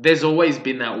 There's always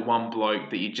been that one bloke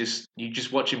that you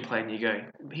just watch him play and you go,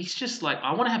 he's just like,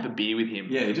 I want to have a beer with him.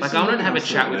 Yeah, like I want to have a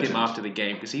chat with him after the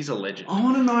game because he's a legend. I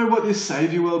want to know what this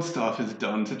Save Your World stuff has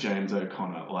done to James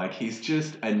O'Connor. Like, he's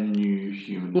just a new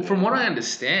human being. From what I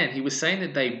understand, he was saying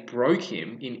that they broke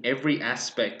him in every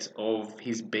aspect of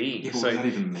his being. Yeah,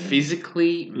 so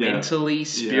physically, mentally,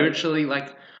 spiritually,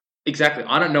 like. Exactly.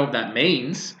 I don't know what that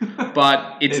means,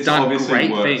 but it's done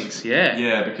great things. Yeah.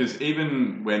 Yeah, because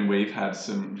even when we've had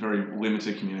some very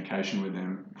limited communication with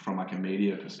him from like a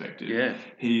media perspective,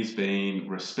 he's been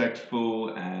respectful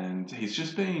and he's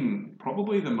just been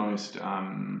probably the most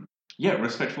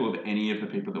respectful of any of the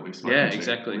people that we've spoken to. Yeah,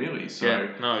 exactly. Really. So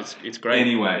no, it's great.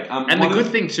 Anyway, and the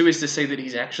good thing too is to see that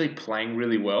he's actually playing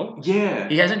really well. Yeah.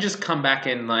 He hasn't just come back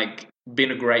and like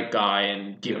been a great guy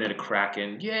and given it a crack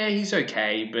and he's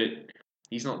okay, but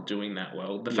he's not doing that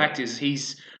well. The fact is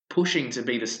he's pushing to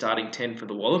be the starting 10 for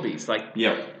the Wallabies.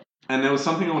 And there was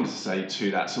something I wanted to say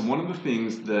to that. So one of the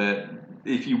things that,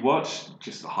 if you watch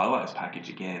just the highlights package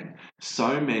again,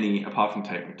 so many, apart from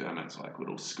Tate McDermott's like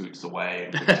little scoots away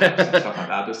and stuff like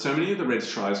that, but so many of the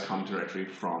Reds tries come directly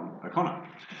from O'Connor.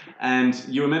 And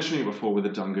you were mentioning it before with the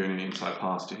Dungoon inside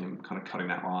pass to him kind of cutting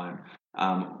that line.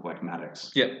 Like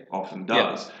Maddox often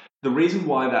does. The reason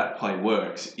why that play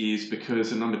works is because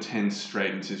the number 10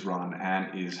 straightens his run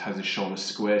and has his shoulder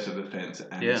square to the defence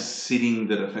and is sitting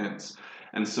the defence.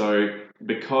 And so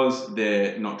because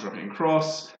they're not dropping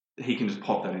across, he can just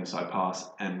pop that inside pass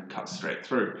and cut straight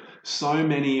through. So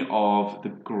many of the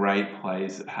great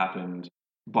plays that happened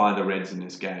by the Reds in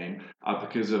this game are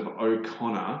because of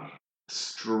O'Connor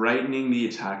straightening the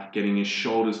attack, getting his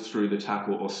shoulders through the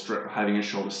tackle or having his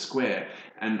shoulders square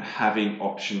and having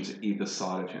options either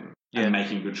side of him and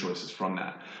making good choices from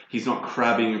that. He's not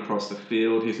crabbing across the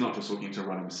field. He's not just looking to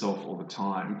run himself all the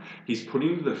time. He's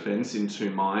putting the defence in two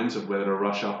minds of whether to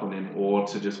rush up on him or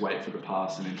to just wait for the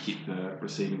pass and then hit the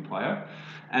receiving player.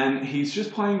 And he's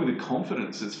just playing with a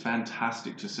confidence that's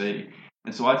fantastic to see.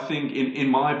 And so I think, in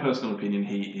my personal opinion,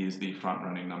 he is the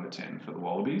front-running number 10 for the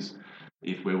Wallabies,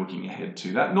 if we're looking ahead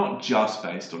to that. Not just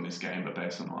based on this game, but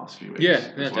based on the last few weeks.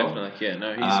 Definitely. Yeah,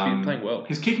 no, he's been playing well.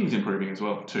 His kicking's improving as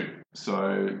well, too.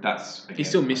 So that's, again, he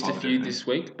still missed a few this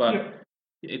week, but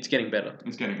it's getting better.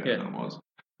 It's getting better than it was.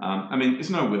 It's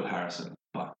no Will Harrison,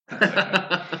 but that's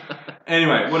okay.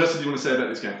 Anyway, what else did you want to say about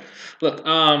this game? Look,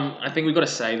 I think we've got to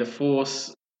say the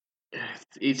Force,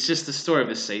 it's just the story of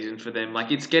the season for them.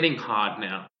 Like, it's getting hard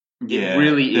now. Yeah, it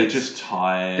really they're is. Just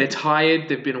tired. They're tired.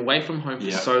 They've been away from home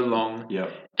for so long.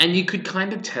 Yep. And you could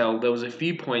kind of tell there was a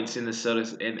few points in the sort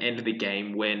of end of the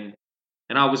game when,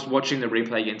 and I was watching the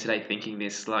replay again today thinking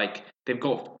this, like, they've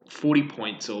got 40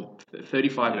 points or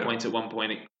 35 points at one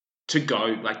point to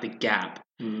go, like the gap.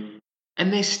 Mm.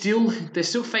 And they're still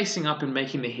facing up and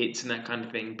making the hits and that kind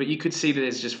of thing. But you could see that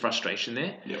there's just frustration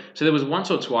there. Yep. So there was once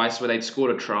or twice where they'd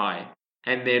scored a try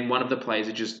and then one of the players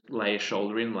would just lay a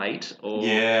shoulder in late or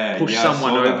push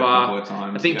someone over.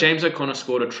 I think James O'Connor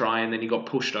scored a try and then he got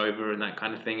pushed over and that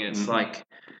kind of thing. And it's like,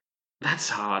 that's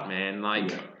hard, man.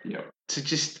 Like Yeah. to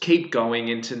just keep going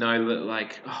and to know that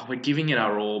like we're giving it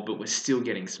our all, but we're still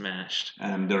getting smashed.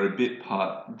 And they're a bit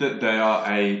part that they are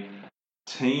a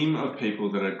team of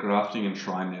people that are grafting and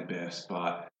trying their best,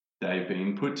 but they've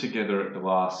been put together at the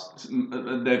last.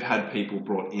 They've had people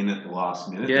brought in at the last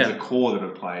minute. Yeah. There's a core that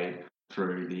have played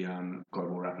through the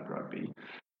Global Rapid Rugby,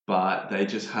 but they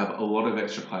just have a lot of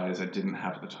extra players that didn't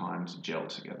have the time to gel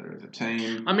together as a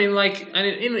team. I mean, like, and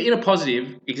in a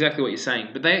positive, exactly what you're saying.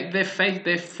 But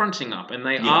they're fronting up, and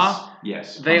they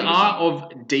Yes, they 100%. are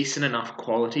of decent enough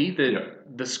quality that Yep.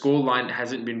 the score line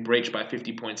hasn't been breached by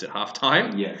 50 points at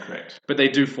halftime. Yeah, correct. But they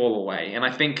do fall away, and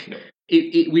I think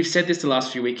Yep. we've said this the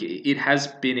last few weeks. It has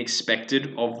been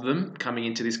expected of them coming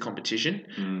into this competition.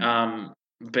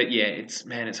 But yeah,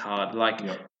 it's hard. Like,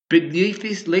 Yep. but leave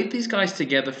these guys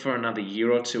together for another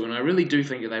year or two, and I really do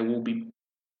think that they will be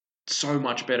so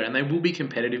much better, and they will be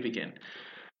competitive again.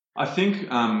 I think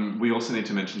we also need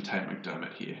to mention Tate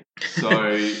McDermott here. So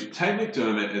Tate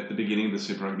McDermott at the beginning of the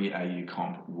Super Rugby AU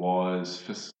comp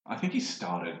I think he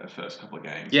started the first couple of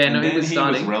games. Yeah, and no, then he was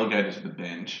starting. relegated to the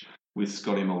bench with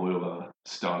Scotty Malula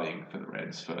starting for the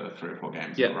Reds for 3 or 4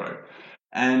 games in a row.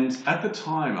 And at the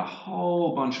time, a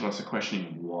whole bunch of us are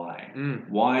questioning why.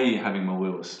 Why are you having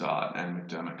Malula start and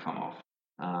McDermott come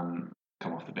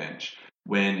off the bench?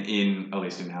 When, at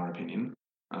least in our opinion,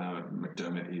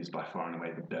 McDermott is by far and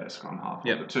away the better scrum half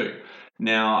of the two.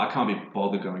 Now, I can't be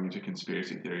bothered going into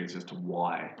conspiracy theories as to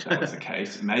why that was the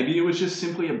case. Maybe it was just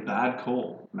simply a bad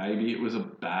call. Maybe it was a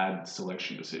bad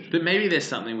selection decision. But maybe there's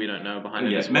something we don't know behind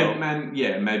it as well.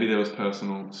 Maybe there was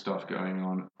personal stuff going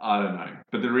on. I don't know.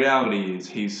 But the reality is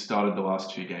he's started the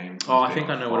last 2 games. Oh, I think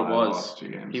I know what it was. Last 2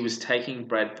 games. He was taking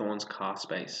Brad Thorne's car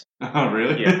space. Oh,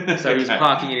 really? Yeah. So he was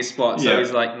parking in his spot. So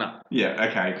he's like, no. Yeah,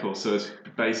 okay, cool. So it's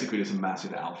basically just a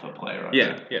massive alpha player right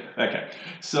there. Yeah. Okay.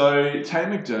 So Tate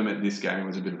McDermott this game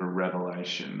was a bit of a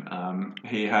revelation.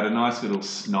 He had a nice little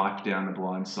snipe down the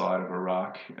blind side of a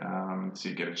ruck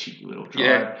to get a cheeky little try.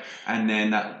 Yeah. And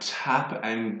then that tap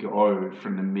and go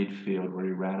from the midfield where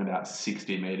he ran about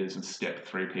 60 metres and stepped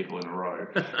 3 people in a row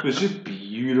was just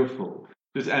beautiful.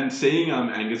 And seeing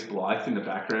Angus Blythe in the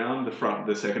background,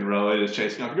 the second row, just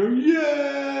chasing up, going,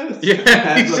 yes!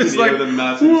 Yeah, he's just like, with a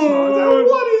massive smile.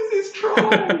 What is this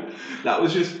try? That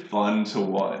was just fun to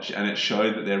watch, and it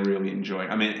showed that they're really enjoying.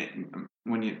 I mean,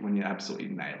 when you're absolutely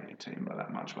nailing your team by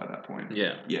that much by that point,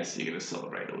 yes, you're going to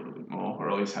celebrate a little bit more, or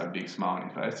at least have a big smile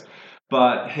on your face.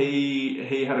 But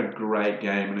he had a great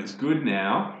game, and it's good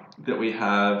now that we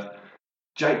have.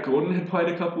 Jake Gordon had played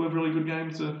a couple of really good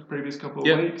games the previous couple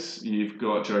of weeks. You've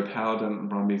got Joe Powell down at the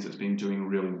Brumbies that's been doing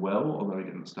really well, although he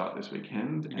didn't start this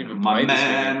weekend. My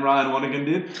man Ryan Wanigan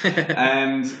did.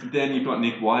 And then you've got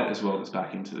Nick White as well that's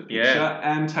back into the picture.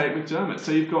 And Tate McDermott.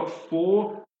 So you've got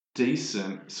 4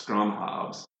 decent scrum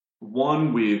halves.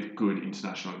 One with good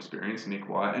international experience, Nick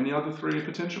White, and the other 3 are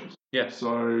potentials. Yeah.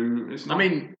 So it's not...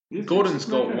 Gordon's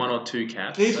got 1 or 2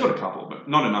 caps. He's got a couple, but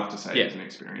not enough to say he's an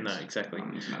experience. No, exactly.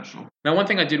 International. Now, one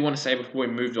thing I did want to say before we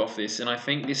moved off this, and I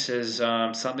think this is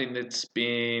something that's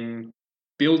been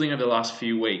building over the last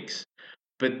few weeks,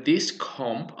 but this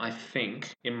comp, I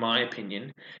think, in my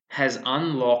opinion, has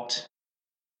unlocked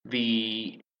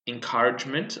the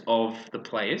encouragement of the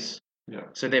players. Yeah.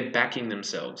 So they're backing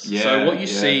themselves. Yeah, so what you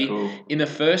see cool. in the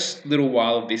first little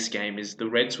while of this game is the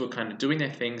Reds were kind of doing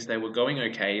their things. They were going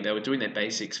okay. They were doing their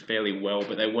basics fairly well,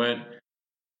 but they weren't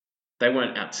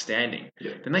outstanding.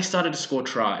 Yeah. Then they started to score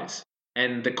tries,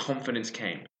 and the confidence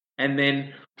came. And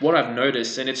then what I've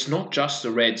noticed, and it's not just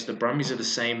the Reds, the Brumbies are the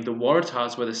same. The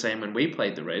Waratahs were the same when we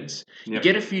played the Reds. Yep. You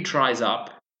get a few tries up,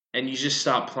 and you just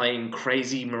start playing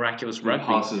crazy, miraculous rugby.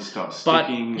 Your passes start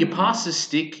sticking. But your passes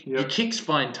stick, your kicks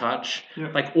find touch,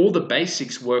 like all the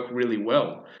basics work really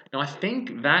well. Now, I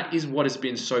think that is what has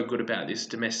been so good about this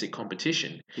domestic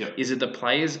competition, is that the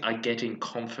players are getting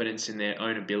confidence in their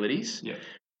own abilities. Yep.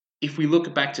 If we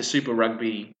look back to Super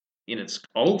Rugby in its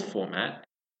old format,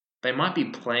 they might be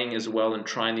playing as well and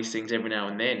trying these things every now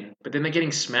and then, but then they're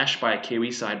getting smashed by a Kiwi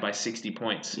side by 60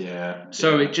 points. Yeah.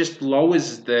 So it just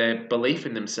lowers their belief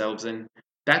in themselves, and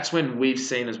that's when we've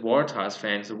seen as Waratahs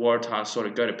fans, the Waratahs sort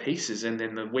of go to pieces, and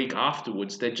then the week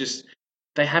afterwards,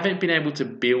 they haven't been able to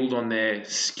build on their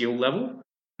skill level.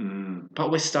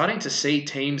 But we're starting to see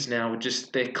teams now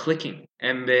they're clicking,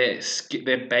 and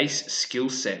their base skill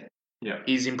set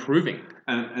is improving.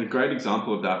 And a great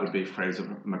example of that would be Fraser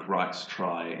McWright's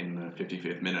try in the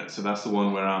 55th minute. So that's the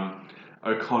one where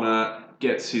O'Connor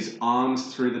gets his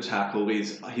arms through the tackle,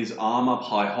 his arm up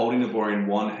high, holding the ball in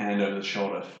one hand over the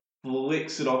shoulder,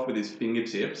 flicks it off with his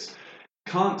fingertips,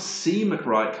 can't see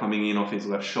McWright coming in off his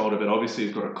left shoulder, but obviously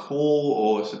he's got a call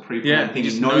or it's a pre-planned he thing.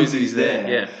 just He knows that he's there.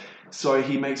 Yeah. So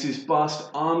he makes his bust,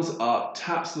 arms up,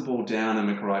 taps the ball down, and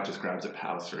McWright just grabs it,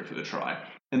 powers through for the try.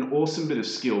 An awesome bit of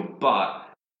skill, but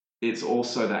it's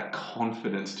also that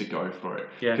confidence to go for it.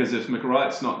 Yeah. Because if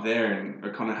McWright's not there and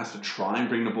O'Connor has to try and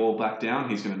bring the ball back down,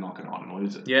 he's going to knock it on and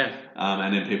lose it. Yeah.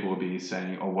 And then people will be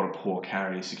saying, "Oh, what a poor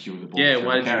carry! Secure the ball." Yeah.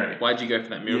 Why why'd you go for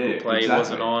that miracle play? Exactly. It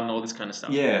wasn't on. All this kind of stuff.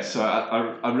 Yeah. So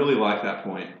I really like that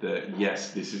point. That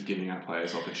yes, this is giving our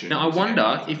players opportunities. Now I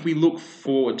wonder if we look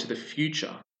forward to the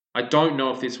future. I don't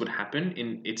know if this would happen.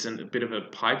 It's a bit of a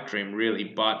pipe dream, really.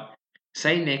 But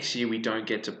say next year we don't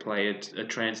get to play a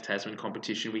Trans-Tasman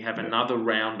competition. We have another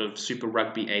round of Super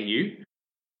Rugby AU.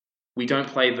 We don't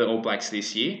play the All Blacks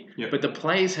this year, but the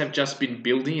players have just been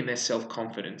building in their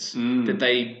self-confidence that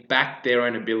they back their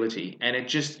own ability, and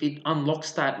it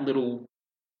unlocks that little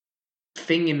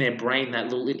thing in their brain, that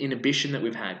little inhibition that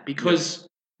we've had, because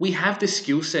we have the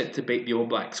skill set to beat the All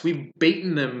Blacks. We've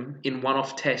beaten them in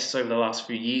one-off tests over the last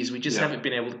few years. We just haven't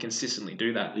been able to consistently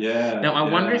do that. Now, I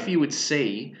wonder if you would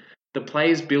see the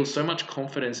players build so much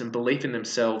confidence and belief in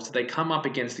themselves that they come up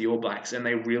against the All Blacks and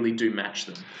they really do match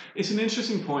them. It's an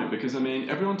interesting point because, I mean,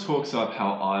 everyone talks up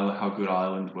how good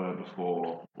Ireland were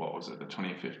before, what was it, the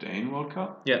 2015 World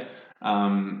Cup? Yeah.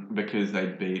 Because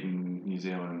they'd beaten New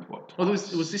Zealand, twice? Well,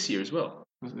 it was this year as well.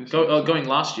 Year? Going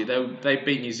last year, they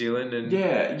beat New Zealand and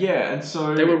and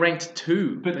so they were ranked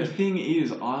 2. But the thing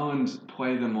is, Ireland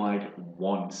play them like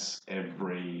once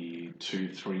every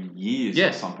 2-3 years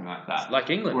or something like that.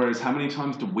 Like England. Whereas how many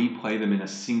times do we play them in a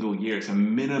single year? It's a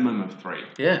minimum of 3.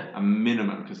 Yeah. A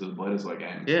minimum because of the Bledisloe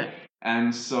games. Yeah.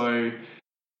 And so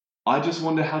I just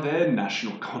wonder how their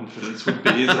national confidence would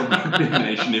be as a rugby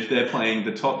nation if they're playing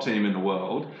the top team in the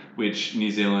world, which New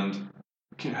Zealand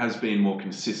has been more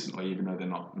consistently, even though they're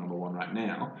not number 1 right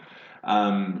now.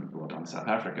 Well done, South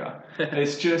Africa.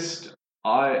 It's just,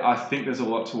 I think there's a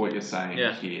lot to what you're saying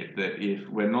here, that if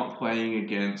we're not playing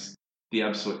against the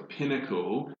absolute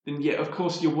pinnacle, then of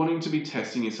course you're wanting to be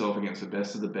testing yourself against the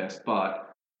best of the best,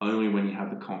 but only when you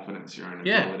have the confidence, your own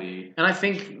ability. And I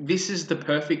think this is the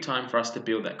perfect time for us to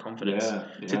build that confidence,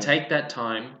 to take that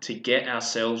time to get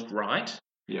ourselves right,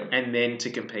 and then to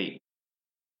compete.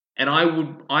 And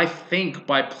I think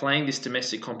by playing this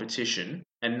domestic competition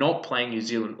and not playing New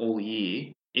Zealand all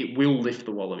year, it will lift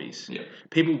the Wallabies. Yeah.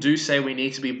 People do say we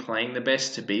need to be playing the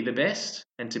best to be the best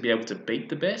and to be able to beat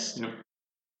the best. Yeah.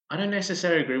 I don't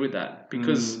necessarily agree with that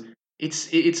because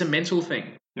it's a mental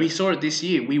thing. Yeah. We saw it this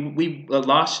year.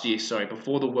 Last year,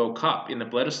 before the World Cup in the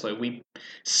Bledisloe, we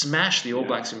smashed the All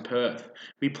Blacks in Perth.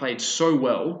 We played so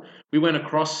well. We went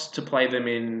across to play them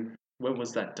in, where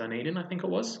was that? Dunedin, I think it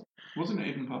was. Wasn't it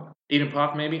Eden Park? Eden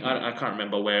Park, maybe? I can't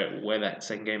remember where that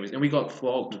second game was. And we got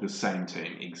flogged. The same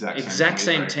team. Exact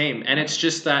same team. And it's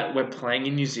just that we're playing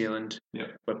in New Zealand.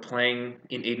 Yep. We're playing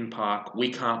in Eden Park.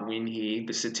 We can't win here.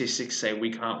 The statistics say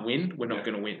we can't win. We're not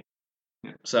going to win.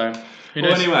 Yeah. So, who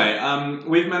knows? Well, anyway,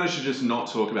 we've managed to just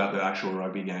not talk about the actual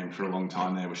rugby game for a long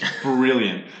time there, which is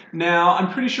brilliant. Now,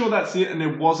 I'm pretty sure that's it, and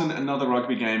there wasn't another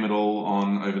rugby game at all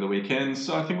on over the weekend,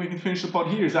 so I think we can finish the pod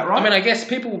here. Is that right? I mean, I guess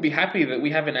people will be happy that we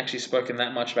haven't actually spoken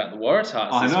that much about the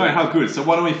Waratahs. I know, how good. So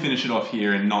why don't we finish it off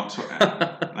here and not...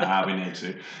 we need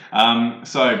to.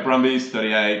 So, Brumbies,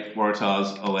 38,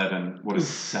 Waratahs, 11. What a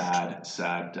sad,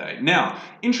 sad day. Now,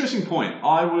 interesting point.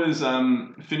 I was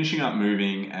finishing up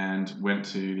moving and went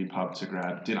to the pub to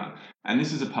grab dinner. And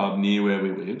this is a pub near where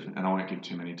we live, and I won't give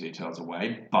too many details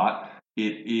away, but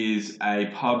it is a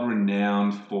pub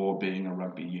renowned for being a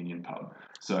rugby union pub.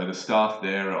 So the staff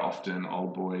there are often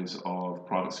old boys of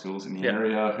private schools in the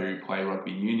area who play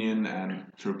rugby union and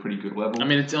to a pretty good level. I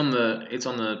mean, it's on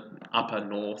the upper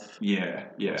north.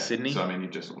 Of Sydney. So I mean, you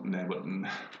just nailed it and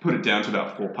put it down to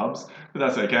about 4 pubs, but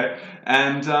that's okay.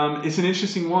 And it's an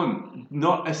interesting one.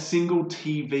 Not a single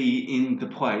TV in the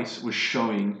place was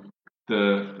showing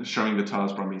the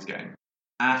Tars Brumbies game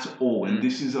at all. And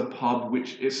this is a pub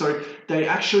so they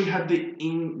actually had I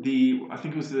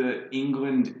think it was the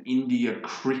England-India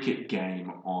cricket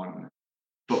game on,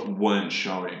 but weren't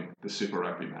showing the Super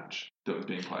Rugby match that was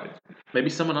being played. Maybe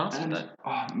someone asked for that.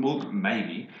 Well,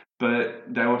 maybe. But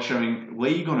they were showing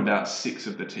League on about 6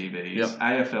 of the TVs,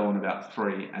 AFL on about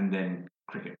 3, and then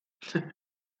cricket.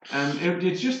 And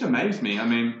it just amazed me. I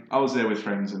mean, I was there with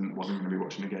friends and wasn't going to be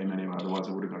watching the game anyway, otherwise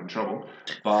I would have got in trouble.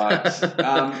 But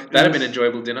that'd have been an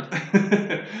enjoyable dinner.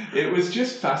 It was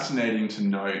just fascinating to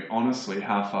note, honestly,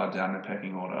 how far down the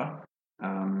pecking order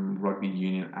rugby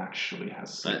union actually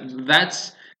has slipped.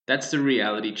 That's the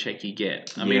reality check you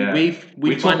get. I mean, Yeah.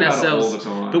 we talk find about it all ourselves, the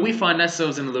time. but we find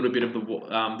ourselves in a little bit of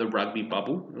the rugby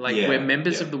bubble. Like Yeah, we're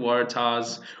members yeah. of the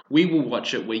Waratahs. We will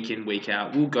watch it week in, week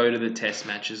out. We'll go to the test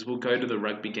matches. We'll go to the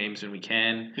rugby games when we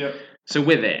can. Yep. So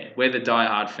we're there. We're the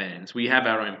diehard fans. We have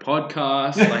our own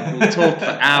podcast. Like we'll talk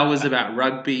for hours about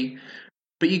rugby.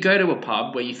 But you go to a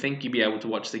pub where you think you'd be able to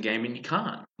watch the game and you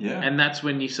can't. Yeah. And that's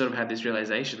when you sort of have this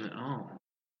realization that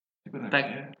People don't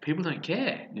care. people don't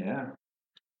care. Yeah.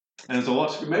 And there's a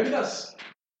lot. Maybe that's.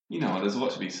 There's a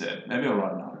lot to be said. Maybe I'll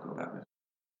write an article about it.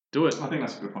 Do it. I think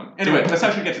that's a good point. Anyway, let's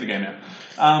actually get to the game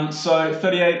now. So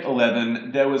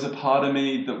 38-11, there was a part of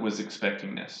me that was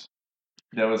expecting this.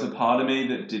 There was a part of me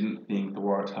that didn't think the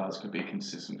Waratahs could be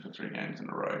consistent for 3 games in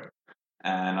a row.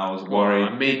 And I was worried.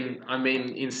 I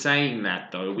mean, in saying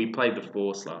that though, we played the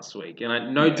Force last week,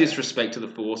 and no disrespect to the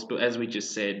Force, but as we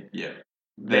just said,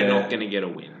 they're not going to get a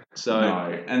win. So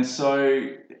no, and so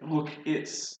look,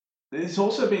 it's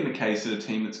also been the case that a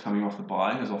team that's coming off the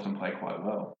bye has often played quite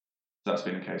well. That's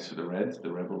been the case for the Reds,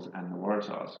 the Rebels, and the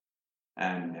Waratahs.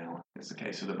 And now it's the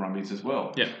case for the Brumbies as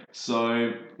well. Yeah.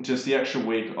 So just the extra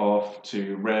week off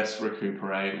to rest,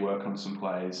 recuperate, work on some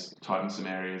plays, tighten some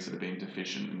areas that have been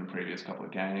deficient in the previous couple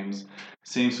of games,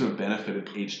 seems to have benefited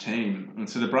each team. And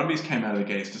so the Brumbies came out of the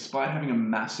gates, despite having a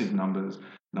massive number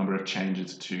of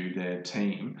changes to their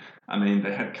team. I mean,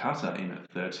 they had Cutter in at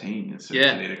 13.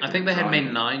 I think they had made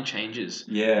 9 changes.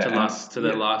 Yeah. To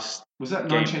their last. Was that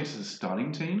 9 changes to the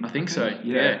starting team? I think so.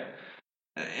 Yeah.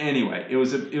 Anyway, it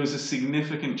was a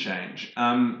significant change.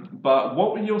 But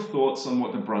what were your thoughts on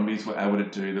what the Brumbies were able to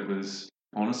do that was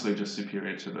honestly just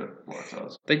superior to the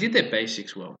Waratahs? They did their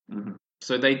basics well. Mm-hmm.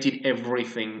 So they did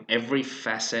everything, every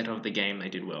facet of the game they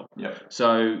did well. Yep.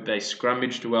 So they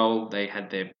scrummaged well. They had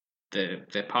their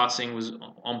passing was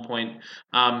on point.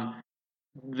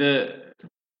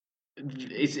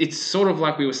 It's sort of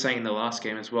like we were saying in the last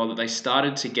game as well, that they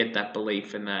started to get that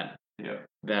belief and the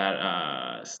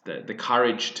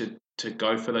courage to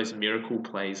go for those miracle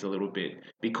plays a little bit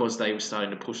because they were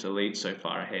starting to push the lead so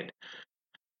far ahead.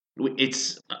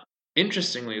 It's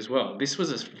interestingly as well, this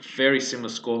was a very similar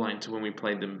scoreline to when we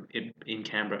played them in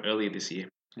Canberra earlier this year.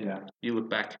 Yeah. You look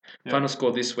back. Yeah. Final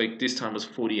score this week, this time was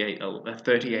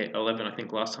 38-11. I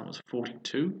think last time was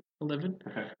 42-11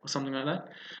 or something like that.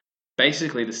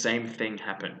 Basically, the same thing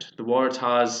happened. The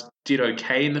Waratahs did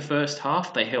okay in the first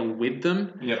half. They held with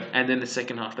them. Yep. And then the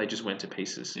second half, they just went to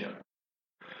pieces. Yeah.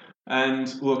 And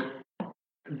look,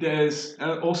 there's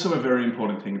also a very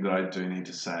important thing that I do need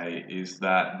to say is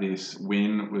that this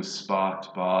win was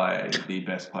sparked by the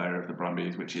best player of the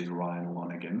Brumbies, which is Ryan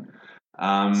Lonergan.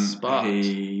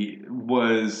 He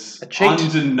was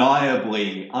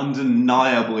undeniably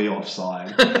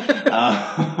offside.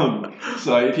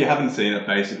 So if you haven't seen it,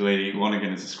 basically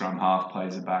Lonergan is a scrum half,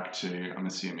 plays it back to, I'm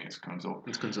assuming it's Kunzel.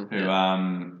 It's Kunzel. Who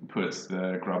puts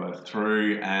the grubber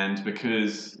through, and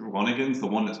because Lonergan's the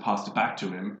one that's passed it back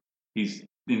to him, he's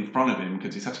in front of him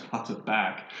because he's such a passive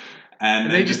back.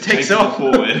 And then just takes off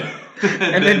forward.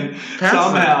 and then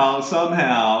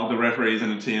somehow the referees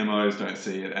and the TMOs don't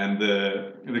see it, and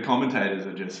the commentators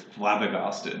are just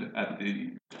flabbergasted at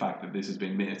the fact that this has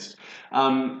been missed.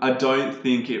 I don't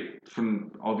think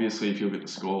obviously if you look at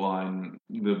the scoreline,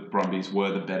 the Brumbies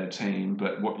were the better team,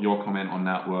 but what your comment on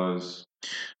that was?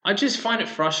 I just find it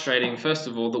frustrating, first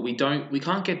of all, that we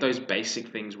can't get those basic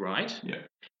things right. Yeah.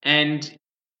 And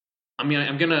I mean,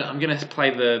 I'm gonna play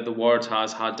the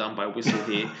Waratahs hard done by whistle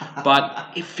here,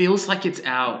 but it feels like it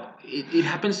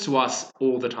happens to us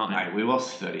all the time. Mate, we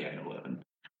lost 38-11.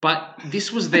 But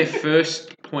this was their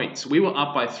first points. We were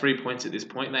up by 3 points at this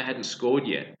point, and they hadn't scored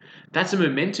yet. That's a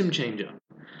momentum changer.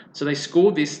 So they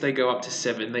score this, they go up to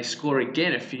 7. They score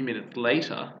again a few minutes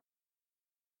later.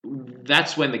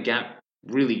 That's when the gap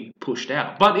really pushed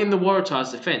out. But in the Waratahs'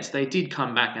 defence, they did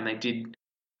come back and they did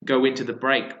go into the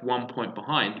break 1 point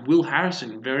behind. Will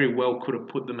Harrison very well could have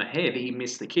put them ahead. He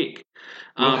missed the kick.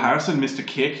 Will Harrison missed a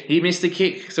kick? He missed a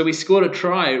kick. So he scored a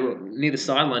try near the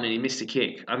sideline and he missed a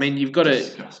kick. I mean, you've got to...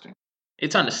 Disgusting.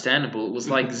 It's understandable. It was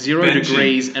like 0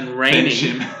 degrees and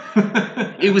raining.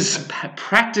 It was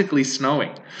practically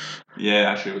snowing. Yeah,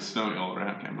 actually it was snowing all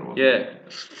around Canberra, wasn't it? Yeah,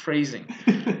 freezing.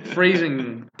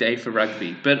 Freezing day for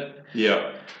rugby. But...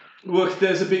 Yeah. Look,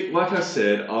 there's a bit, like I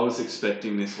said, I was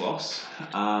expecting this loss,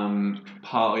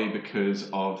 partly because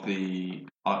of the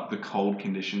cold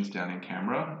conditions down in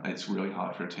Canberra. It's really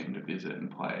hard for a team to visit and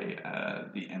play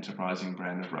the enterprising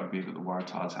brand of rugby that the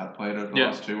Waratahs have played over the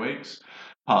last 2 weeks,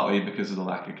 partly because of the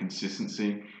lack of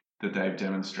consistency that they've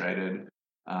demonstrated,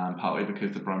 partly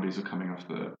because the Brumbies were coming off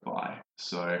the bye.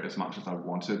 So as much as I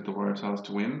wanted the Waratahs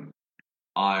to win,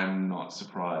 I'm not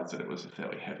surprised that it was a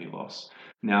fairly heavy loss.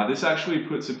 Now, this actually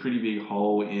puts a pretty big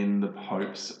hole in the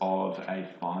hopes of a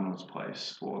finals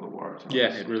place for the Waratahs.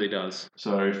 Yeah, it really does.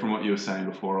 So, from what you were saying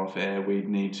before off air, we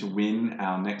need to win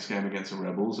our next game against the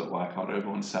Rebels at Leichhardt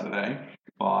Oval on Saturday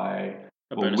by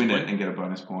win point. it and get a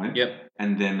bonus point. Yep.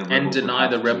 And then the Rebels and deny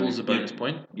the Rebels a bonus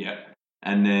point. Yeah.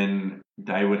 And then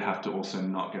they would have to also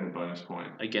not get a bonus point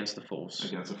against the Force.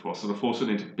 So the Force would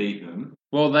need to beat them.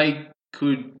 Well, they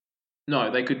could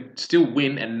still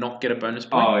win and not get a bonus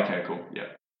point. Oh, okay, cool. Yeah.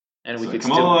 And we could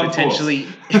still potentially.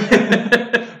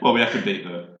 Well, we have to beat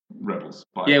the Rebels.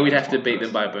 We'd have to beat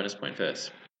them by a bonus point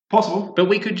first. Possible, but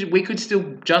we could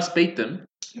still just beat them,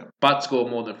 yep. but score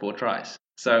more than 4 tries.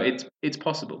 So it's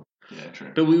possible. Yeah,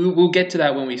 true. But we'll get to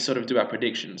that when we sort of do our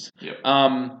predictions. Yep.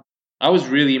 I was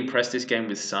really impressed this game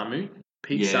with Samu.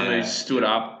 Pete Samu stood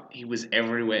up. He was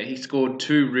everywhere. He scored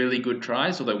 2 really good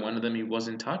tries, although one of them he was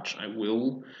in touch.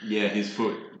 Yeah, his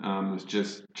foot was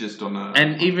just on the...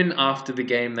 And even after the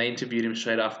game, they interviewed him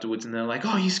straight afterwards, and they're like,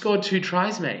 "Oh, you scored 2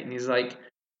 tries, mate." And he's like,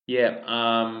 "Yeah,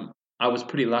 I was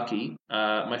pretty lucky.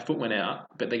 My foot went out,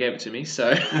 but they gave it to me."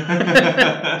 So,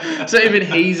 so even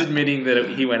he's admitting that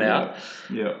he went out.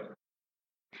 Yeah.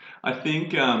 I think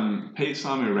Pete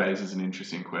Samu raises an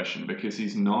interesting question because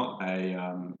he's not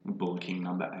a Bull King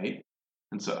number 8.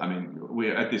 And so, I mean,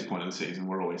 we're at this point of the season,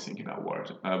 we're always thinking about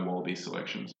Wallaby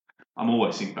selections. I'm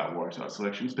always thinking about Waratah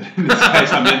selections, but in this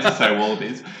case, I meant to say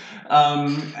Wallabies.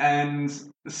 And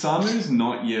Samu's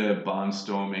not your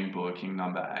barnstorming Bull King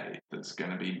number 8 that's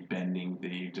going to be bending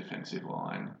the defensive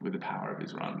line with the power of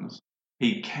his runs.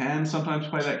 He can sometimes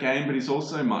play that game, but he's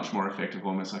also much more effective,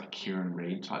 almost like a Kieran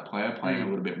Reid type player, playing a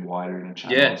little bit wider in the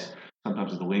channels. Yeah.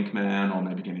 Sometimes as a link man, or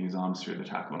maybe getting his arms through the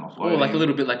tackle and offloading. Or like a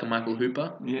little bit like a Michael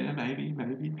Hooper. Yeah, maybe.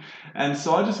 And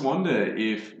so I just wonder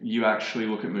if you actually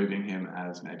look at moving him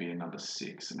as maybe a number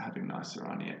 6 and having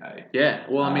Naisarani at 8. Yeah,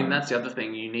 well, I mean, that's the other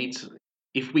thing. You need to,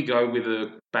 if we go with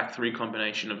a back 3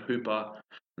 combination of Hooper,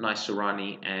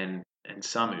 Naisarani, and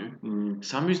Samu,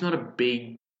 Samu's not a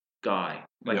big guy.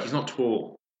 He's not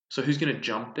tall. So who's going to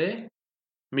jump there?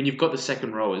 I mean, you've got the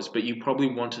second rowers, but you probably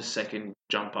want a second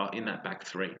jumper in that back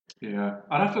 3. Yeah,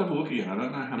 I'd have to have a look again. I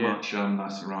don't know how much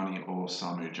Naisarani or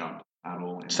Samu jump at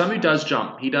all. Samu does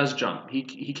jump. He does jump.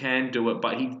 He can do it,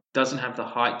 but he doesn't have the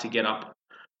height to get up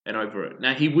and over it.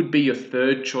 Now, he would be your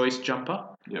third choice jumper.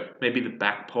 Yeah. Maybe the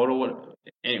back pod or whatever.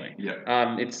 Anyway.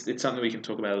 Yeah. It's something we can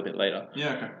talk about a little bit later.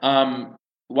 Yeah, okay.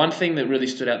 One thing that really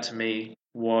stood out to me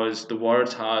was the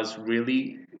Waratahs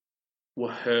really were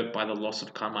hurt by the loss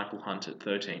of Carmichael Hunt at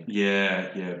 13. Yeah,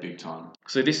 big time.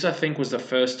 So this, I think, was the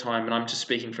first time, and I'm just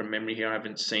speaking from memory here, I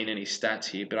haven't seen any stats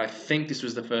here, but I think this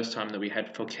was the first time that we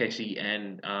had Foketi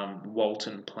and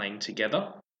Walton playing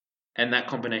together, and that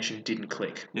combination didn't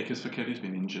click. Yeah, because Foketi's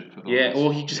been injured for the last...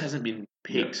 or he just hasn't been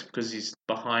picked because he's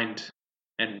behind,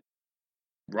 and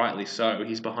rightly so,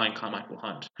 he's behind Carmichael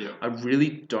Hunt. Yeah. I really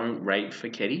don't rate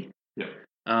Foketi. Yeah.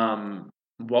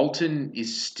 Walton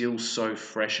is still so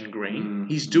fresh and green.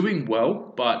 He's doing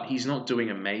well, but he's not doing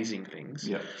amazing things.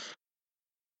 Yeah.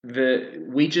 There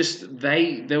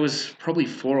was probably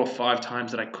 4 or 5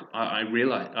 times that I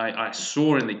realized I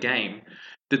saw in the game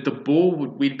that the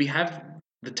ball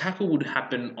the tackle would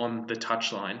happen on the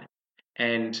touchline,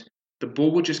 and the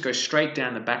ball would just go straight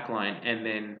down the back line, and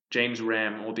then James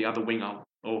Ram or the other winger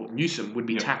or Newsom would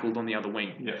be tackled on the other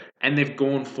wing. Yeah. And they've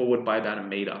gone forward by about a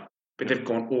metre. But they've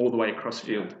gone all the way across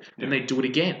field. Then they do it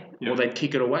again, or they'd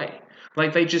kick it away.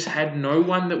 They just had no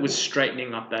one that was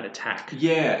straightening up that attack.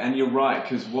 Yeah, and you're right,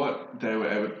 because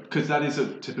that is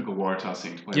a typical Waratahs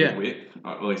thing to play with width,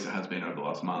 or at least it has been over the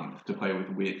last month, to play with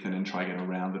width and then try to get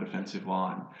around the defensive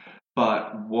line.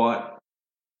 But what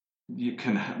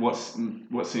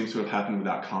seems to have happened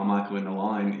without Carmichael in the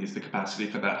line is the capacity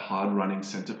for that hard-running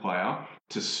centre player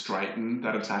to straighten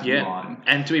that attacking line.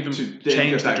 And to even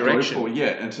change the direction.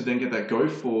 And to then get that go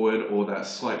forward or that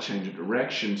slight change of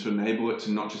direction to enable it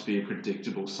to not just be a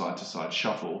predictable side-to-side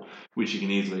shuffle, which you can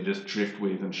easily just drift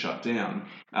with and shut down.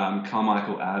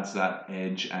 Carmichael adds that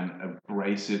edge and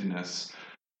abrasiveness.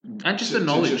 And just the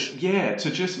knowledge.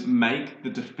 To just make the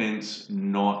defence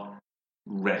not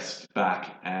rest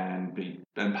back and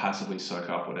passively soak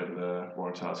up whatever the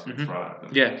Waratahs can throw at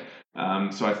them. Yeah.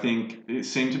 So I think it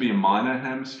seemed to be a minor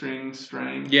hamstring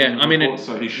strain. Yeah, I mean,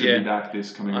 so he should be back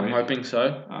this coming week. I'm hoping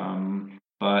so.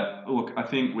 But look, I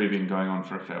think we've been going on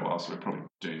for a fair while, so we probably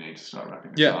do need to start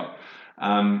wrapping this up.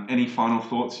 Any final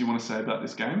thoughts you want to say about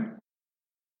this game?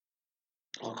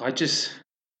 Look, it's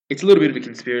a little bit of a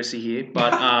conspiracy here,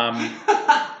 but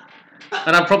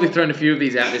And I've probably thrown a few of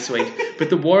these out this week. But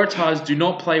the Waratahs do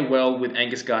not play well with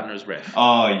Angus Gardner as ref.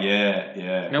 Oh,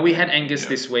 yeah. Now, we had Angus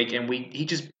this week, and he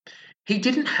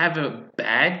didn't have a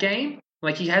bad game.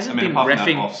 Like, he hasn't been apart from that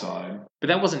reffing. offside. But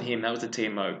that wasn't him, that was the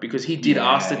TMO. Because he did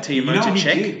ask the TMO to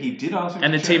check. He did ask him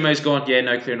and to the check. TMO's gone, yeah,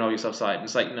 no, clear and obvious offside. And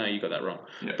it's like, no, you got that wrong.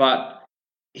 Yeah. But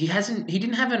he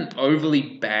didn't have an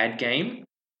overly bad game,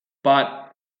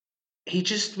 but he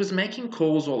just was making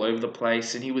calls all over the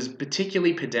place, and he was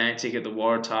particularly pedantic at the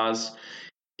Waratahs.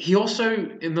 He also,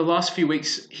 in the last few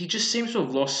weeks, he just seems to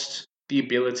have lost the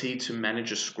ability to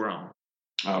manage a scrum.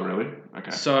 Oh, really?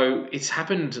 Okay. So it's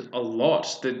happened a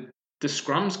lot that the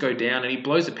scrums go down and he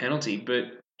blows a penalty,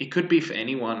 but it could be for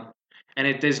anyone.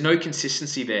 And there's no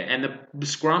consistency there. And the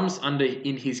scrums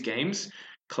in his games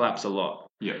collapse a lot.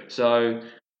 Yeah. So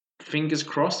fingers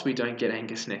crossed we don't get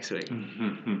Angus next week.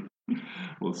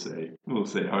 We'll see.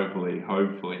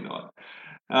 Hopefully not.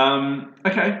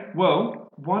 Okay, well,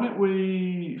 why don't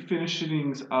we finish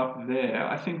things up there?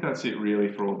 I think that's it really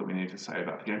for all that we need to say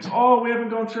about the games. Oh, we haven't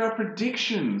gone through our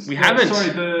predictions. We haven't. Sorry,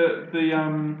 the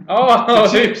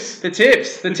tips. The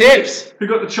tips. Who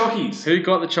got the chockies? Who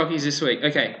got the chockies this week?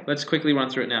 Okay, let's quickly run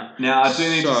through it now. Now, I do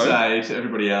need to say to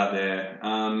everybody out there,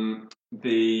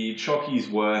 the chockies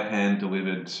were hand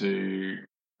delivered to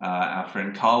our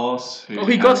friend Carlos.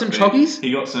 He got some chockies?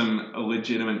 He got some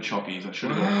legitimate chockies. I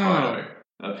should have got a photo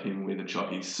of him with the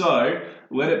chockies. So,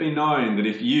 let it be known that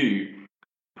if you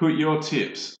put your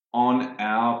tips on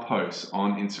our posts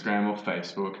on Instagram or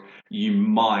Facebook, you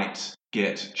might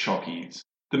get chockies.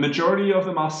 The majority of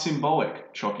them are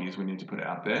symbolic chockies we need to put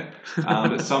out there,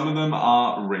 but some of them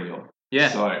are real. Yeah.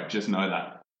 So, just know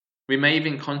that. We may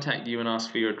even contact you and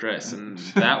ask for your address, and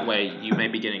that way you may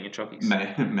be getting your chockies.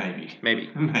 Maybe.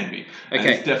 Okay. And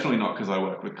it's definitely not because I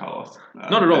work with Carlos.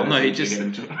 Not at all. No, he just...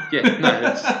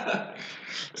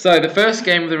 So the first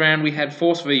game of the round, we had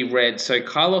Force v Reds. So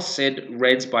Carlos said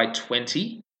Reds by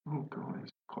 20. Oh, God. He's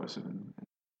closer than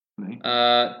me.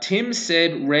 Tim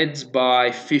said Reds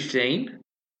by 15.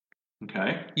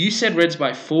 Okay. You said Reds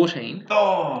by 14.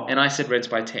 Oh. And I said Reds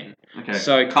by 10. Okay.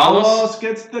 So Carlos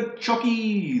gets the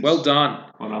chockies. Well done.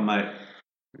 Well done, mate.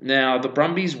 Now, the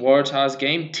Brumbies Waratahs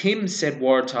game. Tim said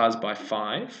Waratahs by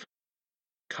 5.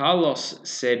 Carlos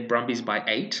said Brumbies by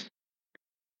 8.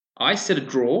 I said a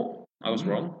draw. I was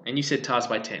wrong. And you said Tars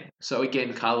by 10. So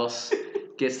again, Carlos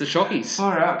gets the chockies.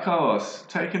 Far out, Carlos.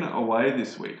 Taking it away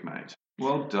this week, mate.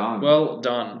 Well done. Well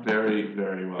done. Very,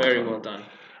 very well done. Very well done.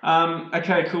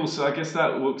 Okay, cool. So I guess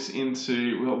that leads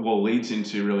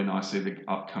into really nicely the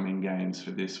upcoming games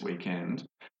for this weekend.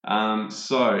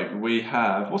 So we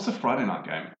have, what's the Friday night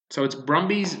game? So it's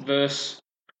Brumbies versus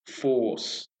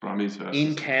Force. Brumbies versus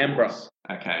in Canberra. Force.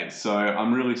 Okay, so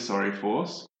I'm really sorry,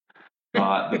 Force,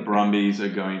 but the Brumbies are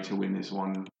going to win this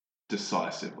one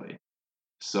decisively.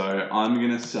 So I'm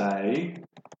just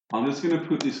going to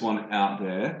put this one out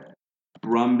there.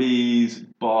 Brumbies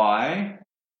by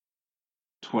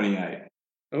 28.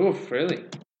 Oh, really?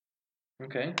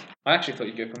 Okay. I actually thought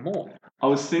you'd go for more. I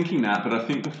was thinking that, but I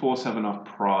think the Force have enough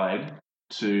pride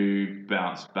to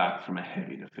bounce back from a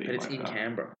heavy defeat. But it's in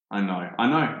Canberra. I know.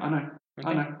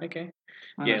 Okay.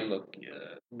 Yeah, look,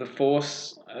 the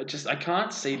Force, I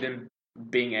can't see them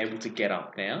being able to get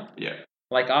up now. Yeah.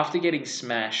 Like, after getting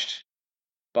smashed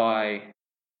by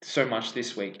so much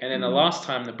this week, and then the last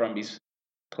time the Brumbies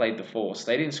played the Force,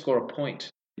 they didn't score a point.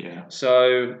 Yeah.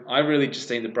 So I really just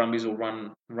think the Brumbies will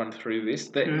run through this.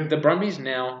 The Brumbies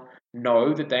now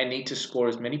know that they need to score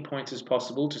as many points as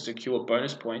possible to secure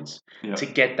bonus points to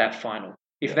get that final.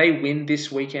 If they win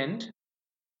this weekend,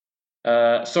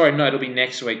 it'll be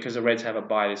next week because the Reds have a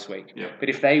bye this week. Yeah. But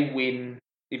if they win,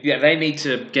 they need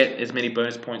to get as many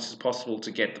bonus points as possible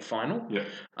to get the final.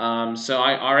 Yeah. So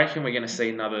I reckon we're going to see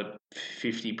another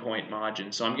 50-point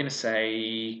margin. So I'm going to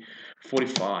say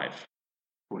 45.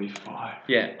 45.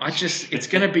 Yeah, it's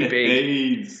going to be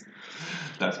big.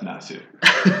 That's massive.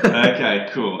 Okay,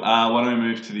 cool. Why don't we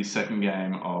move to the second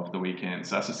game of the weekend?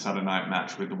 So that's a Saturday night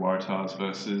match with the Waratahs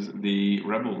versus the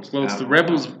Rebels. Well, it's the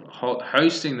Rebels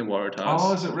hosting the Waratahs.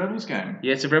 Oh, is it Rebels game?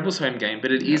 Yeah, it's a Rebels home game,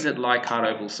 but it is at Leichhardt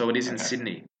Oval, so it is in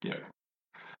Sydney. Yeah.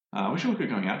 I wish we could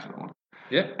going out to that one.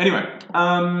 Yeah. Anyway,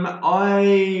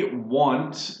 I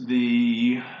want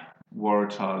the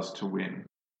Waratahs to win.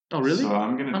 Oh, really? So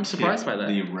I'm surprised by that.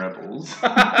 The Rebels.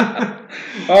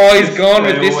 Oh, he's gone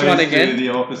with this one again. Do the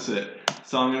opposite.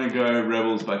 So I'm going to go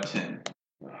Rebels by 10.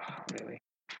 Oh, really?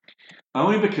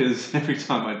 Only because every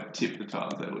time I tip the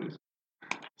Tars, they lose.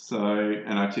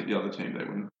 And I tip the other team, they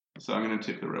win. So I'm going to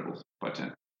tip the Rebels by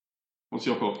 10. What's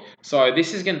your call? So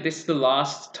this is the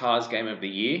last Tars game of the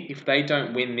year. If they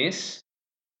don't win this,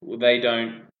 they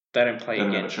don't they don't play They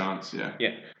don't again. have a chance, yeah.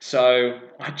 Yeah. So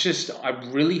I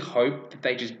really hope that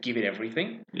they just give it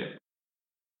everything. Yeah.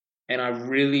 And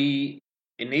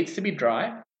it needs to be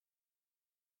dry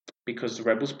because the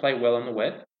Rebels play well on the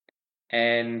wet.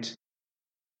 And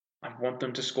I want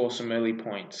them to score some early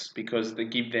points because they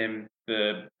give them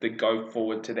the go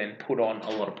forward to then put on a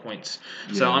lot of points.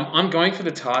 Yeah. So I'm going for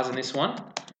the Tars in this one.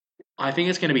 I think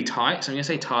it's going to be tight, so I'm going to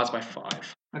say Tars by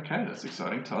 5. Okay, that's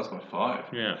exciting. Tars by 5.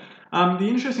 Yeah. The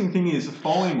interesting thing is the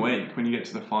following week, when you get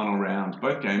to the final round,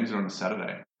 both games are on a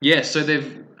Saturday. Yeah, so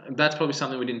that's probably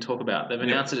something we didn't talk about. They've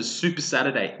announced it as Super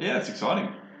Saturday. Yeah, it's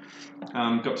exciting.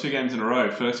 Got 2 games in a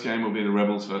row. First game will be the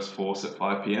Rebels versus Force at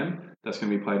 5 p.m. That's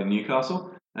going to be played in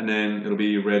Newcastle. And then it'll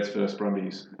be Reds versus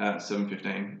Brumbies at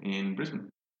 7:15 in Brisbane.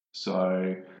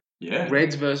 So, yeah.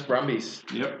 Reds versus Brumbies.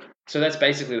 Yep. So that's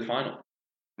basically the final.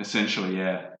 Essentially,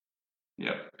 yeah.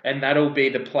 Yep. And that'll be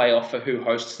the playoff for who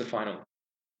hosts the final.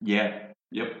 Yeah.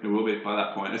 Yep, it will be by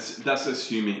that point. That's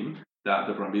assuming that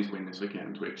the Brumbies win this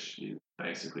weekend, which is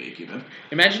basically a given.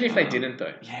 Imagine if they didn't,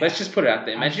 though. Yeah. Let's just put it out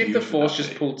there. Imagine if the Force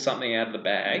just be? pulled something out of the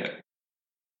bag. Yeah.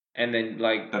 And then,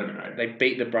 That'd be great. they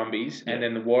beat the Brumbies, and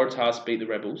then the Waratahs beat the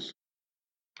Rebels.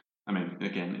 I mean,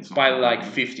 again, it's not by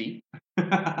 50.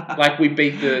 Like we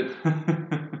beat the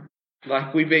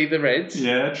Reds.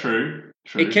 Yeah, true.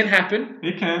 It can happen.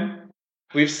 It can.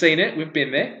 We've seen it. We've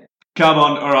been there. Come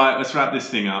on. All right, let's wrap this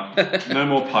thing up. No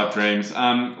more pipe dreams.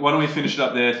 Why don't we finish it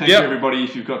up there? Thank you, everybody,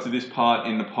 if you've got to this part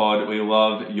in the pod. We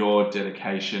love your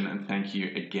dedication, and thank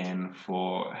you again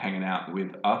for hanging out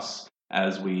with us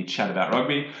as we chat about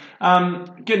rugby.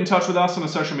 Get in touch with us on the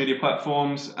social media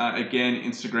platforms. Again,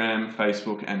 Instagram,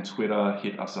 Facebook, and Twitter.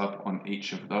 Hit us up on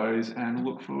each of those, and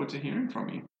look forward to hearing from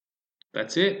you.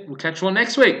 That's it. We'll catch you all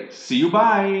next week. See you.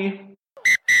 Bye.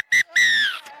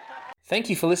 Thank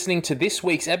you for listening to this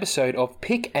week's episode of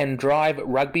Pick and Drive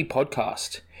Rugby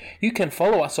Podcast. You can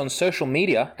follow us on social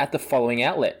media at the following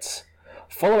outlets.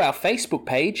 Follow our Facebook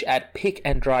page at Pick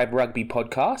and Drive Rugby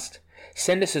Podcast.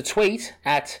 Send us a tweet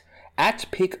at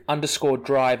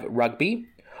pick_drive rugby.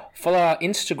 Follow our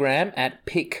Instagram at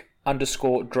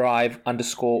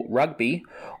pick_drive_rugby,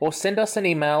 or send us an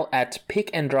email at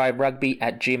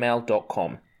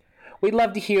pickanddriverugby@gmail.com. We'd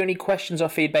love to hear any questions or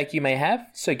feedback you may have,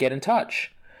 so get in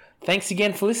touch. Thanks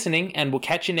again for listening, and we'll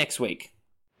catch you next week.